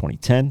Sweatshirt,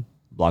 2010.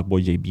 Block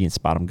Boy JB and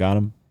Spot 'em Got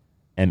 'em.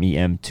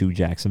 MEM2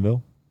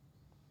 Jacksonville.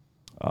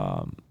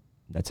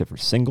 That's it for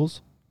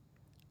singles.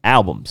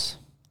 Albums.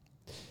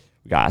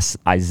 We got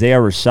Isaiah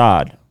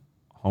Rashad,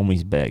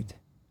 Homies Begged.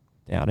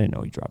 Damn, I didn't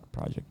know he dropped a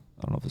project.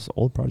 I don't know if it's an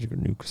old project or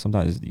new, because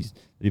sometimes they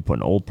be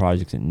putting old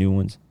projects and new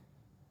ones.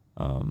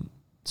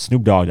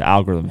 Snoop Dogg, The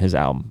Algorithm, his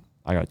album.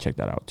 I got to check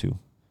that out too.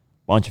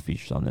 Bunch of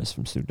features on this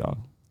from Snoop Dogg.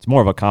 It's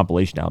more of a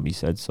compilation album, he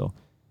said, so.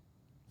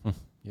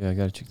 Yeah, I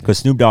gotta check that. Because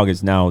Snoop Dogg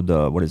is now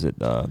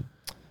president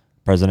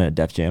of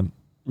Def Jam.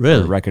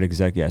 Really? Or record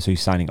exec, yeah, so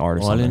he's signing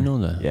artists. Oh, I on didn't there.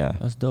 know that. Yeah.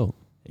 That's dope.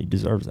 He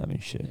deserves that, I mean,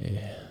 shit.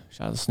 Yeah.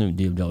 Shout out to Snoop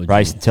D-O-G.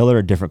 Bryson Tiller,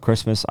 A Different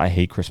Christmas. I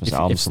hate Christmas If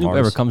albums from Snoop ever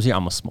artists. comes here,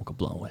 I'm gonna smoke a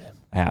blunt with him.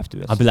 I have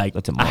to. I'll be like,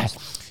 that's a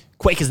must.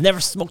 Quake has never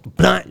smoked a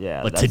blunt.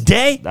 Yeah, but that's-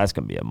 today that's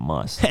gonna be a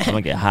must. I'm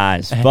gonna get high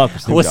as fuck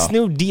with Snoop with Dogg.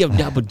 Snoop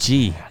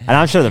D-O-G. And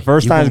I'm sure the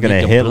first time it's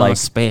gonna hit like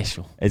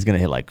special. it's gonna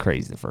hit like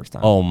crazy the first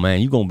time. Oh man,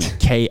 you gonna be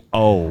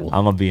KO.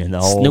 I'm gonna be in the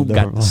whole Snoop got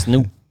different-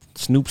 the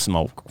Snoop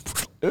smoke.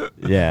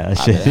 Yeah, that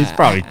shit. It's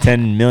probably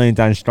 10 million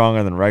times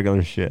stronger than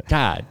regular shit.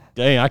 God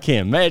dang, I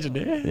can't imagine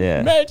it.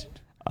 Yeah. Imagine.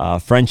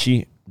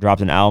 Frenchie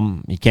dropped an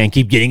album. You can't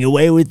keep getting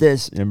away with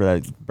this. Remember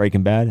that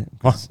Breaking Bad?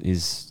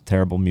 He's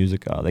terrible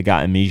music. They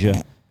got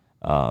Amnesia.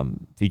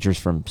 Features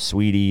from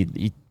Sweetie.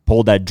 Drake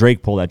pulled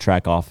that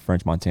track off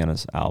French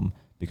Montana's album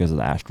because of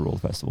the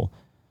Astroworld Festival.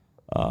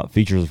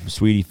 Features from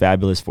Sweetie,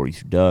 Fabulous,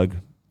 42 Doug,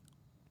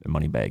 and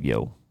Moneybagg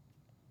Yo.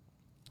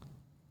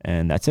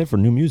 And that's it for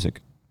new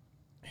music.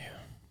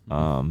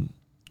 Young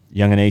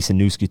and Ace and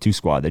Newski 2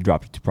 Squad, they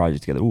dropped 2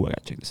 projects together. Ooh, I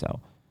gotta check this out.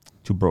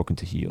 Too Broken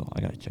to Heal.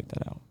 I gotta check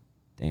that out.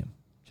 Damn.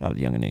 Shout out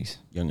to Young and Ace.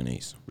 Young and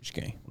Ace, which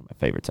game? One of my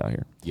favorites out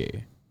here.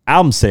 Yeah.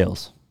 Album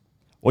sales.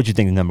 What you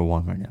think is number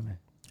 1 right now, man?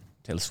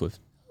 Taylor Swift.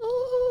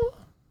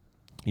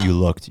 You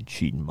looked, you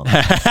cheating mother.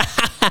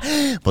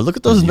 But look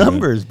at those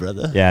numbers,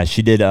 brother. Yeah,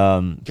 she did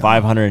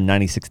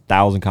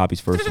 596,000 copies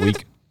first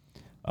week.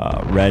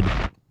 Red.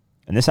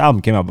 And this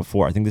album came out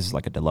before. I think this is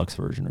like a deluxe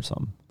version or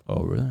something.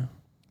 Oh, really?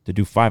 To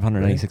do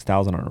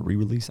 596,000 on a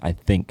re-release, I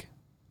think.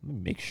 Let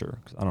me make sure,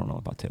 because I don't know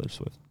about Taylor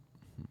Swift.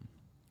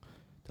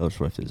 Taylor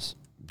Swift is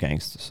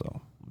gangsta, so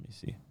let me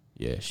see.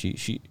 Yeah,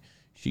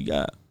 She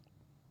got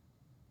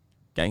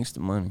gangster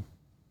money.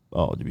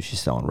 Oh, dude, she's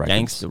selling records.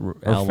 Gangster Her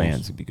albums.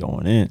 fans would be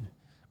going in.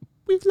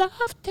 We love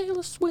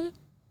Taylor Swift.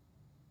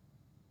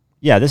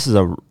 Yeah, this is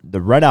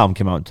the Red album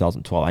came out in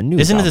 2012. I knew.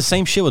 Isn't it this the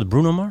same shit with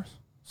Bruno Mars?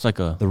 It's like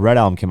a The Red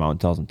album came out in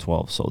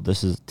 2012, so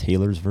this is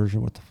Taylor's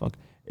version. What the fuck?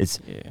 It's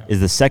Yeah. is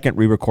the second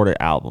re-recorded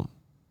album.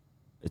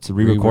 It's a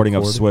re-recording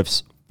of Re-recorded?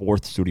 Swift's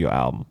fourth studio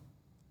album.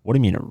 What do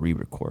you mean a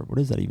re-record? What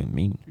does that even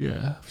mean?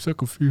 yeah. I'm so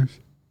confused.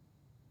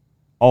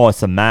 Oh, it's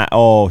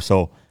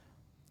so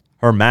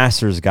her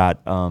masters got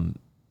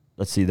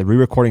let's see, the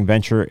re-recording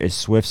venture is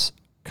Swift's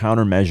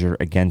countermeasure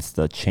against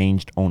the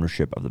changed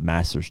ownership of the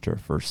masters to her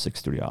first 6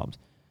 studio albums.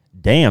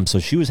 Damn, so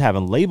she was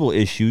having label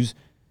issues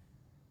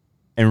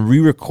and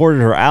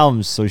re-recorded her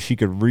albums so she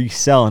could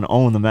resell and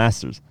own the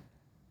masters.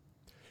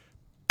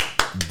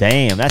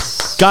 Damn,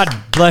 that's God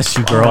bless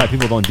you, I don't know girl. why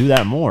people don't do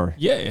that more.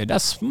 Yeah,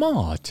 that's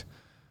smart.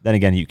 Then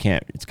again, you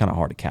can't. It's kind of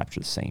hard to capture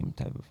the same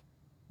type of.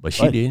 But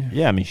she But, did.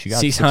 Yeah, I mean, she got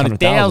 600,000.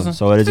 600,000.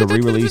 So it is a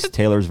re-release,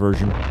 Taylor's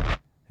version.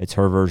 It's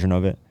her version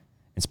of it.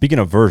 And speaking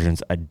of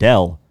versions,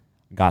 Adele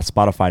got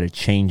Spotify to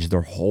change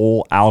their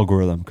whole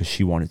algorithm because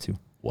she wanted to.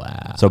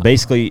 Wow. So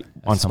basically,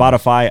 on That's how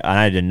Spotify, and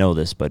I didn't know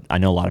this, but I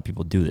know a lot of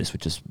people do this,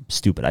 which is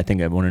stupid. I think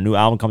that when a new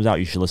album comes out,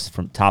 you should listen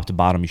from top to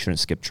bottom. You shouldn't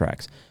skip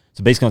tracks.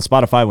 So basically, on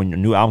Spotify, when a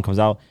new album comes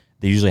out,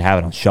 they usually have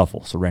it on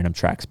shuffle, so random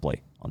tracks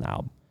play on the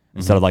album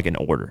instead of like in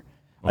order.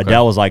 Okay.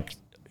 Adele was like,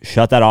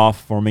 shut that off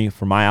for me.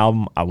 For my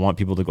album, I want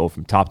people to go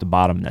from top to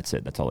bottom, and that's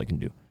it. That's all they can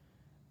do.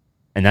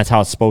 And that's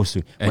how it's supposed to.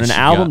 And When an she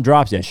album got-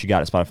 drops, yeah, she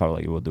got it. Spotify was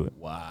like, we'll do it.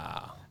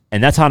 Wow.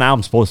 And that's how an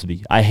album's supposed to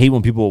be. I hate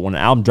when an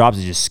album drops,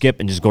 they just skip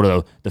and just go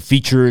to the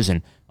features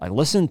and like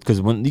listen,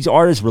 because when these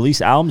artists release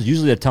albums,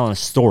 usually they're telling a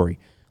story.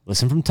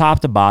 Listen from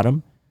top to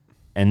bottom,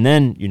 and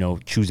then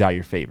choose out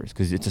your favorites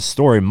because it's a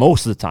story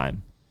most of the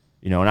time.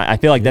 And I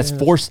feel like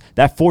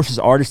that forces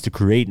artists to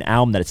create an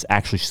album that it's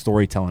actually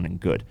storytelling and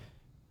good.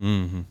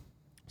 Mm-hmm.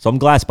 So I'm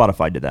glad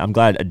Spotify did that. I'm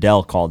glad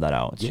Adele called that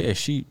out. Yeah,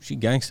 she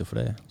gangster for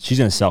that. She's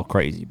gonna sell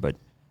crazy, but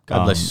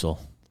God bless your soul.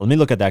 let me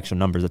look at the actual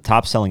numbers. The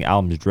top selling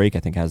albums, Drake, I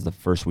think, has the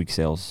first week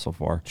sales so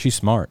far. She's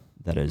smart.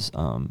 That is,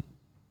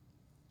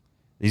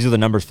 these are the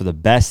numbers for the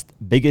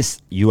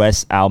biggest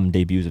U.S. album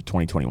debuts of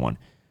 2021.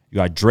 You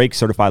got Drake,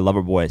 Certified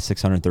Lover Boy at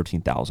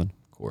 613,000.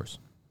 Of course.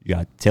 You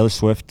got Taylor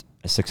Swift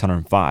at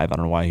 605. I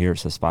don't know why here it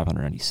says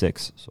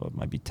 596, so it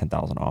might be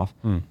 10,000 off.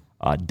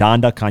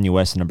 Donda, Kanye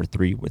West at number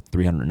 3 with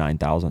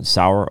 309,000.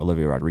 Sour,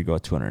 Olivia Rodrigo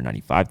at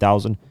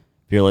 295,000.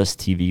 Fearless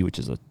TV, which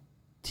is a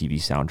TV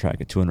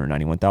soundtrack, at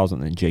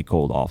 291,000. And J.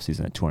 Cole, Off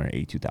Season at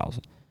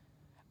 282,000.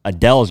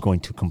 Adele is going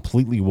to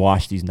completely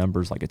wash these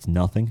numbers like it's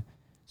nothing.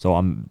 So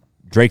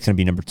Drake's going to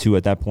be number 2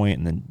 at that point,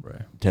 and then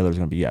Right. Taylor's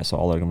going to be, so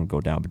all are going to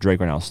go down. But Drake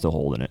right now is still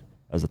holding it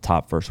as the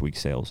top first week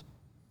sales.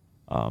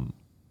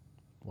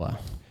 Wow.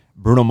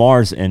 Bruno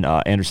Mars and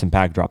Anderson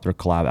 .Paak dropped their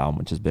collab album,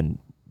 which has been,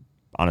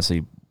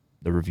 honestly,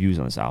 the reviews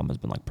on this album has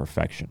been like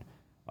perfection.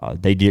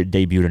 They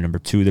debuted at number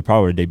 2. They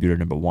probably would have debuted at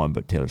number 1,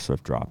 but Taylor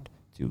Swift dropped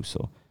too.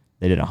 So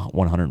they did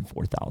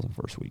 104,000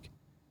 first week.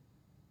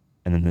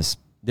 And then this,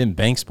 Didn't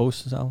Banks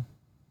post this album?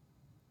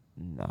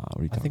 nah, what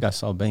are you I talking think I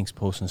saw Banks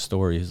posting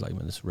stories like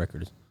when this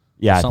record is.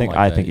 Yeah, I something think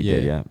like I think that,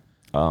 it did. Yeah.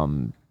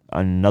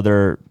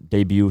 Another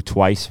debut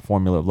twice.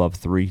 Formula of Love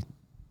 3.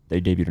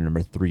 They debuted at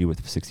number 3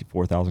 with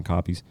 64,000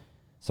 copies.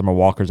 Summer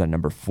Walker's at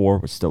number 4,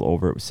 was still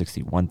over it with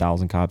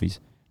 61,000 copies.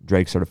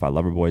 Drake, Certified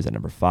Lover Boy, is at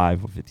number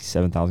 5 with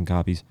 57,000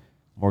 copies.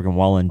 Morgan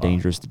Wallen,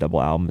 Dangerous, the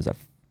double album, is at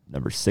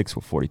number 6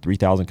 with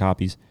 43,000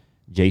 copies.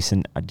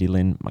 Jason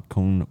Adilin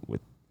McCune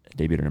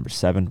debuted at number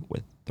 7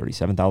 with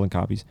 37,000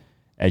 copies.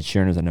 Ed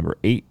Sheeran is at number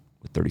 8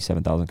 with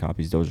 37,000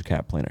 copies. Doja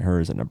Cat, Planet Her,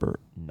 is at number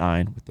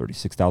 9 with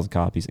 36,000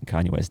 copies. And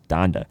Kanye West,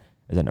 Donda,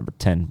 is at number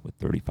 10 with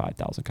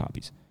 35,000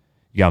 copies.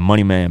 You got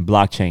Money Man,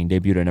 Blockchain,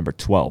 debuted at number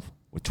 12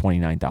 with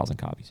 29,000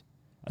 copies.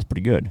 That's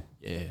pretty good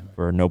Yeah.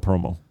 for no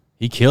promo.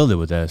 He killed it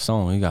with that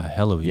song. He got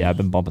hell of it. Yeah, I've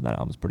been bumping that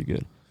album. It's pretty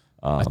good.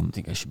 I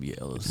think I should be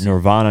LLC.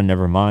 Nirvana,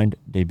 Nevermind,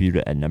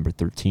 debuted at number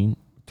 13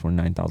 with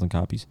 29,000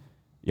 copies.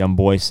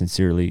 Youngboy,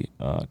 Sincerely,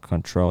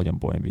 Control,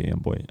 Youngboy, NBA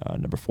Youngboy,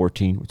 number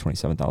 14 with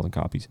 27,000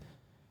 copies.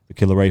 The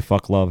Killer Ray,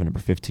 Fuck Love, at number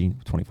 15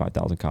 with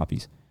 25,000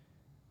 copies.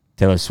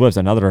 Taylor Swift,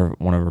 another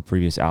one of her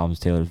previous albums,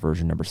 Taylor's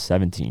version, number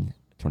 17,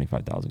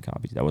 25,000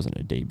 copies. That wasn't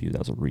a debut. That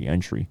was a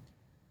re-entry.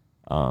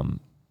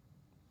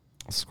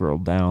 Scroll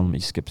down. Let me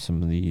skip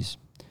some of these.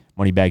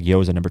 Moneybag Yo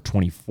is at number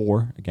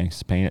 24,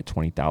 Against Pain at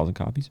 20,000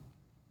 copies.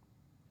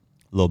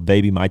 Lil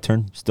Baby, My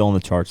Turn, still on the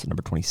charts at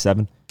number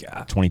 27,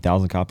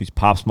 20,000 copies.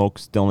 Pop Smoke,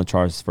 still on the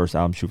charts. His first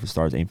album, Shoot for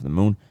Stars, Aim for the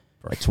Moon,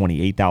 at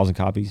 28,000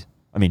 copies.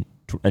 I mean,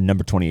 at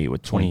number 28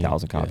 with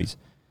 20,000 copies.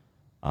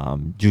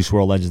 Juice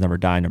WRLD, Legends Never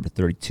Die, number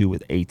 32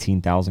 with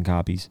 18,000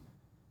 copies.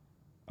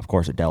 Of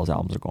course, Adele's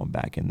albums are going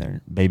back in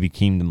there. Baby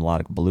Keem, The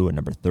Melodic Blue, at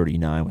number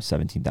 39 with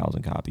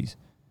 17,000 copies.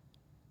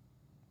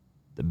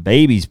 The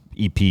Babies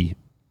EP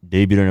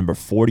debuted at number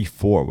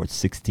 44 with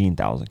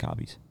 16,000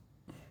 copies.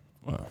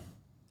 Wow.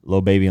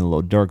 Lil Baby and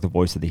Lil Durk, The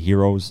Voice of the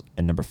Heroes,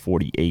 at number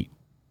 48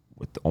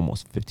 with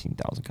almost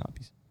 15,000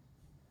 copies.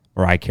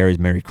 Mariah Carey's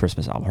Merry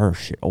Christmas album. Her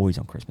shit always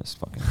on Christmas.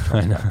 Fucking.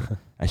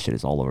 That shit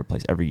is all over the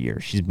place every year.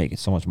 She's making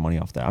so much money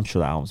off that. I'm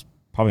sure the album's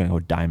probably gonna go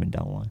diamond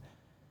down the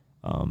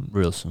line.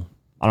 Real soon.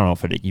 I don't know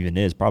if it even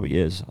is. Probably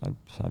is. I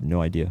have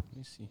no idea. Let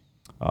me see.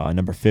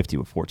 Number 50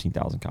 with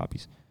 14,000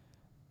 copies.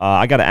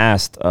 I got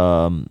asked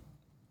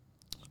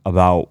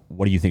about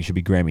what do you think should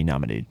be Grammy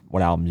nominated?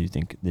 What album do you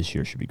think this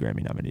year should be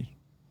Grammy nominated?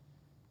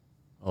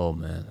 Oh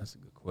man, that's a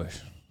good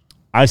question.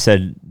 I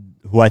said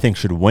who I think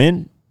should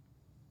win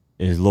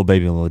is Lil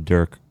Baby and Lil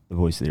Durk, The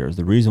Voice of the Year.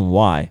 The reason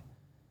why,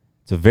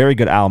 it's a very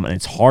good album and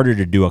it's harder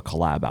to do a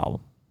collab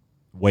album.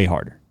 Way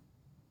harder.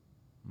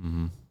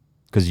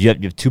 Because you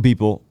have two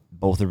people,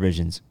 both their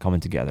visions coming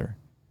together.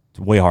 It's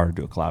way harder to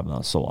do a collab than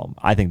a solo album.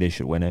 I think they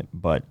should win it,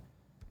 but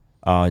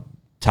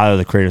Tyler,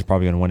 the Creator, is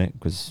probably going to win it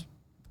because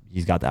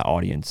he's got that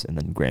audience, and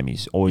then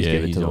Grammys always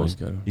give it to those.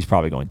 He's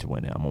probably going to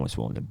win it. I'm almost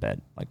willing to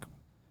bet. Like,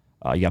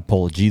 you got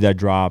Polo G that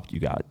dropped. You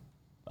got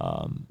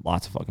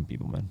lots of fucking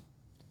people, man.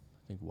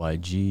 I think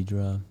YG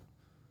dropped.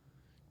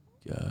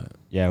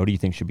 Yeah, who do you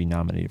think should be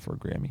nominated for a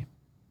Grammy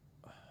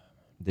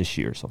this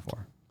year so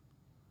far?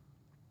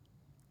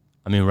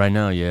 I mean, right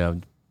now, yeah,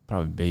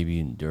 probably Baby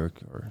and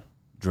Durk or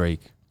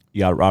Drake. You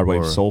got Rod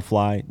Wave, Or-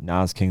 Soulfly,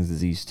 Nas King's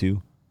Disease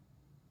 2.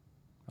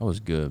 That was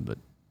good, but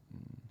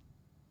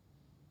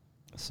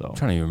So I'm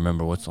trying to even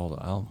remember what's all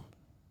the album.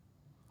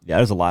 yeah,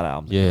 there's a lot of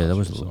albums. Yeah, that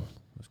was So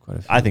quite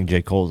a few. I think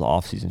J. Cole's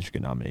Off Season should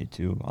get nominated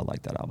too. I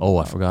like that album. Oh,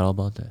 I forgot all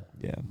about that.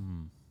 Yeah.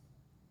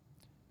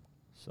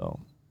 So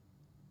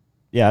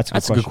yeah, that's a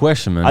That's good a good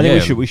question, man. I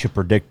think Yeah. we should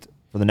predict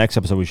for the next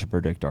episode. We should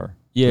predict our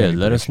Yeah, Grammy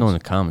let us know in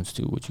predictions. the comments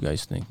too what you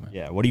guys think, man.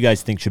 Yeah, what do you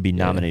guys think should be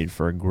nominated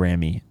for a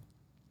Grammy?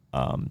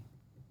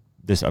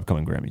 This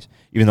upcoming Grammys.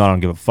 Even though I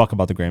don't give a fuck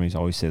about the Grammys, I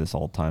always say this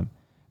all the time.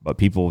 But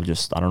people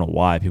just, I don't know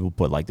why people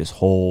put like this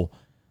whole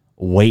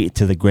weight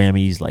to the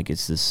Grammys, like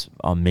it's this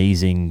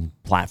amazing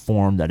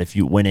platform that if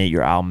you win it,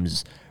 your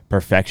album's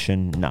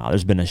perfection. Nah,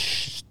 there's been a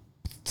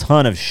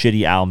ton of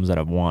shitty albums that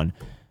have won.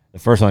 The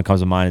first one that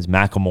comes to mind is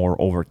Macklemore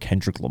over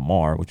Kendrick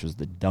Lamar, which was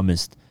the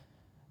dumbest.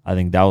 I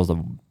think that was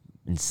the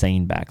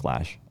insane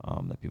backlash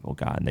that people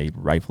got, and they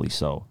rightfully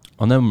so.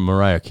 On that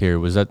Mariah Carey,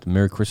 was that the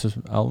Merry Christmas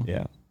album?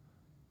 Yeah.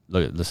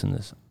 Listen to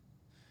this.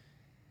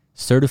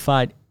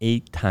 Certified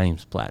 8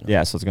 times platinum.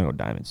 Yeah, so it's gonna go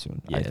diamond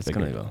soon. Yeah, it's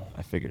gonna go.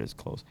 I figured it's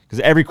close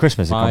because every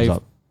Christmas it comes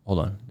up. Hold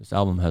on. This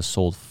album has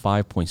sold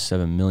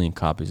 5.7 million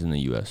copies in the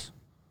U.S.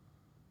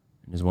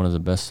 It is one of the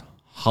best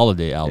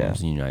holiday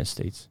albums in the United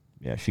States.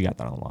 Yeah, she got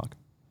that on lock.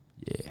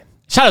 Yeah.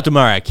 Shout out to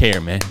Mariah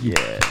Carey, man.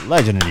 Yeah,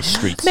 legend in these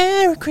streets.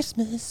 Merry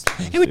Christmas.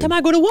 Every time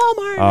I go to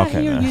Walmart, Okay,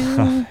 I hear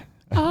man.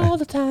 you all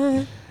the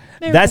time.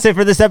 That's it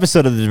for this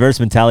episode of the Diverse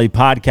Mentality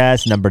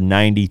Podcast, number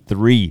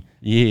 93.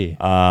 Yeah. Shout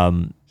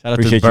out to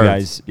Appreciate the you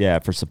birds.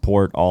 guys, for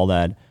support, all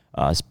that.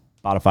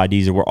 Spotify,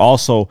 Deezer. We're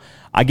also,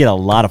 I get a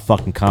lot of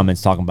fucking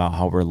comments talking about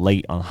how we're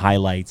late on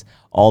highlights,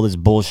 all this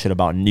bullshit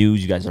about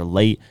news. You guys are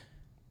late.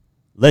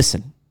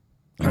 Listen,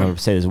 I'm going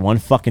to say this one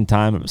fucking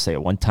time. I'm going to say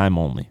it one time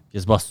only.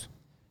 Yes, boss.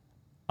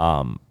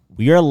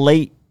 We are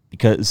late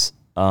because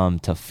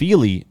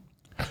Tafili.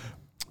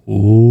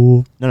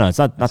 No, it's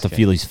not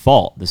Tafili's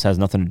fault. This has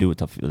nothing to do with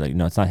Tafili. Like,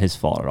 no, it's not his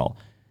fault at all.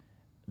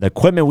 The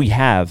equipment we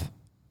have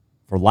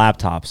for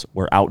laptops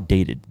were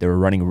outdated. They were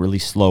running really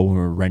slow when we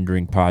were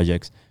rendering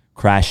projects,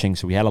 crashing.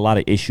 So we had a lot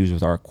of issues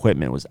with our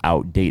equipment. It was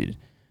outdated.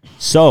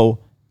 So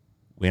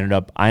I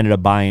ended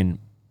up buying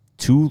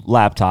 2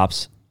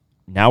 laptops.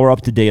 Now we're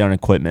up to date on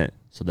equipment.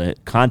 So the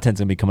content's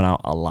going to be coming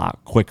out a lot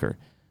quicker.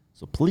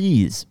 So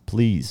please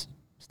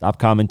stop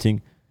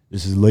commenting.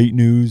 This is late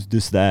news,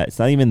 this, that. It's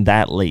not even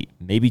that late.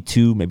 Maybe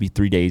 2, maybe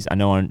 3 days. I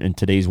know in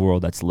today's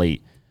world that's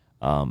late.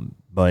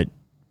 But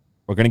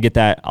we're going to get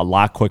that a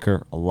lot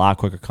quicker. A lot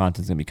quicker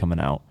content's going to be coming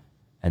out.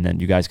 And then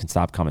you guys can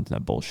stop commenting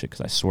that bullshit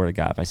because I swear to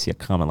God, if I see a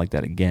comment like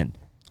that again,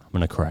 I'm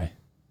going to cry.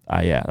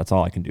 yeah, that's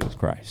all I can do is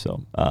cry.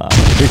 So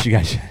appreciate you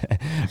guys.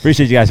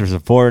 Appreciate you guys for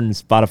supporting.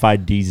 Spotify,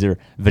 Deezer,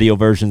 video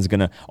version is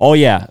gonna. Oh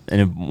yeah,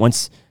 and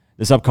once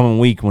this upcoming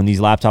week, when these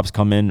laptops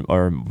come in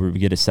or we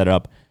get it set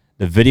up,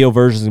 the video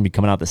version is gonna be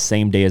coming out the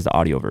same day as the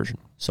audio version.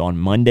 So on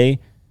Monday,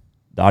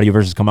 the audio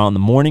versions come out in the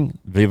morning.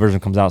 The video version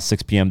comes out at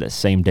 6 p.m. that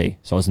same day.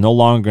 So it's no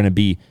longer gonna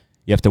be.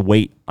 You have to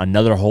wait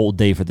another whole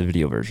day for the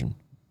video version.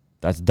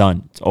 That's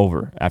done. It's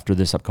over after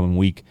this upcoming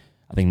week.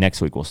 I think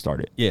next week we'll start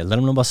it. Yeah, let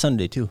them know about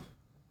Sunday, too.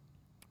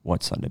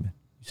 What Sunday, man?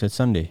 You said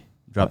Sunday.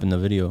 Dropping the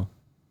video.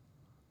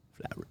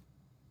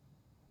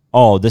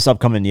 Oh, this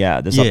upcoming,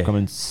 this Yeah.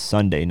 upcoming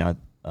Sunday, not,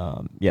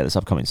 this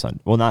upcoming Sunday.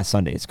 Well, not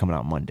Sunday. It's coming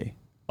out Monday.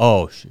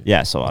 Oh, shit.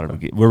 Yeah, so I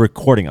don't know. We're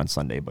recording on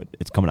Sunday, but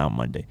it's coming out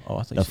Monday. Oh, I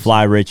thought The you said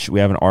Fly Rich, we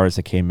have an artist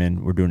that came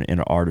in. We're doing an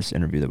artist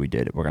interview that we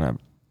did. We're going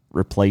to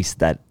replace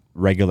that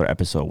regular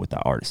episode with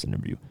that artist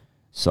interview.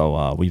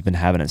 So we've been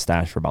having it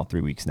stashed for about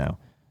 3 weeks now.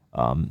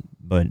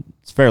 But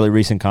it's fairly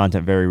recent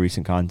content, very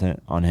recent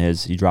content on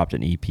his. He dropped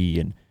an EP,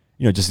 and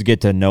just to get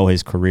to know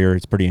his career,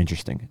 it's pretty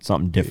interesting. It's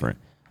something different.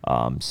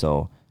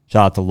 So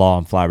shout out to Law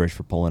and Fly Rich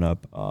for pulling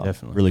up.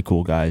 Definitely. Really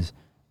cool guys.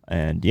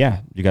 And yeah,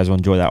 you guys will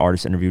enjoy that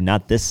artist interview.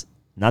 Not this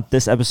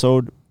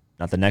episode,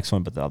 not the next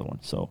one, but the other one.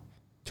 So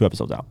 2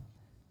 episodes out.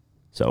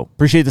 So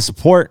appreciate the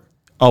support.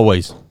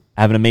 Always.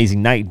 Have an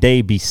amazing night,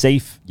 day. Be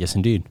safe, Yes,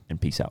 indeed. and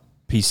peace out.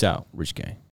 Peace out, Rich Gang.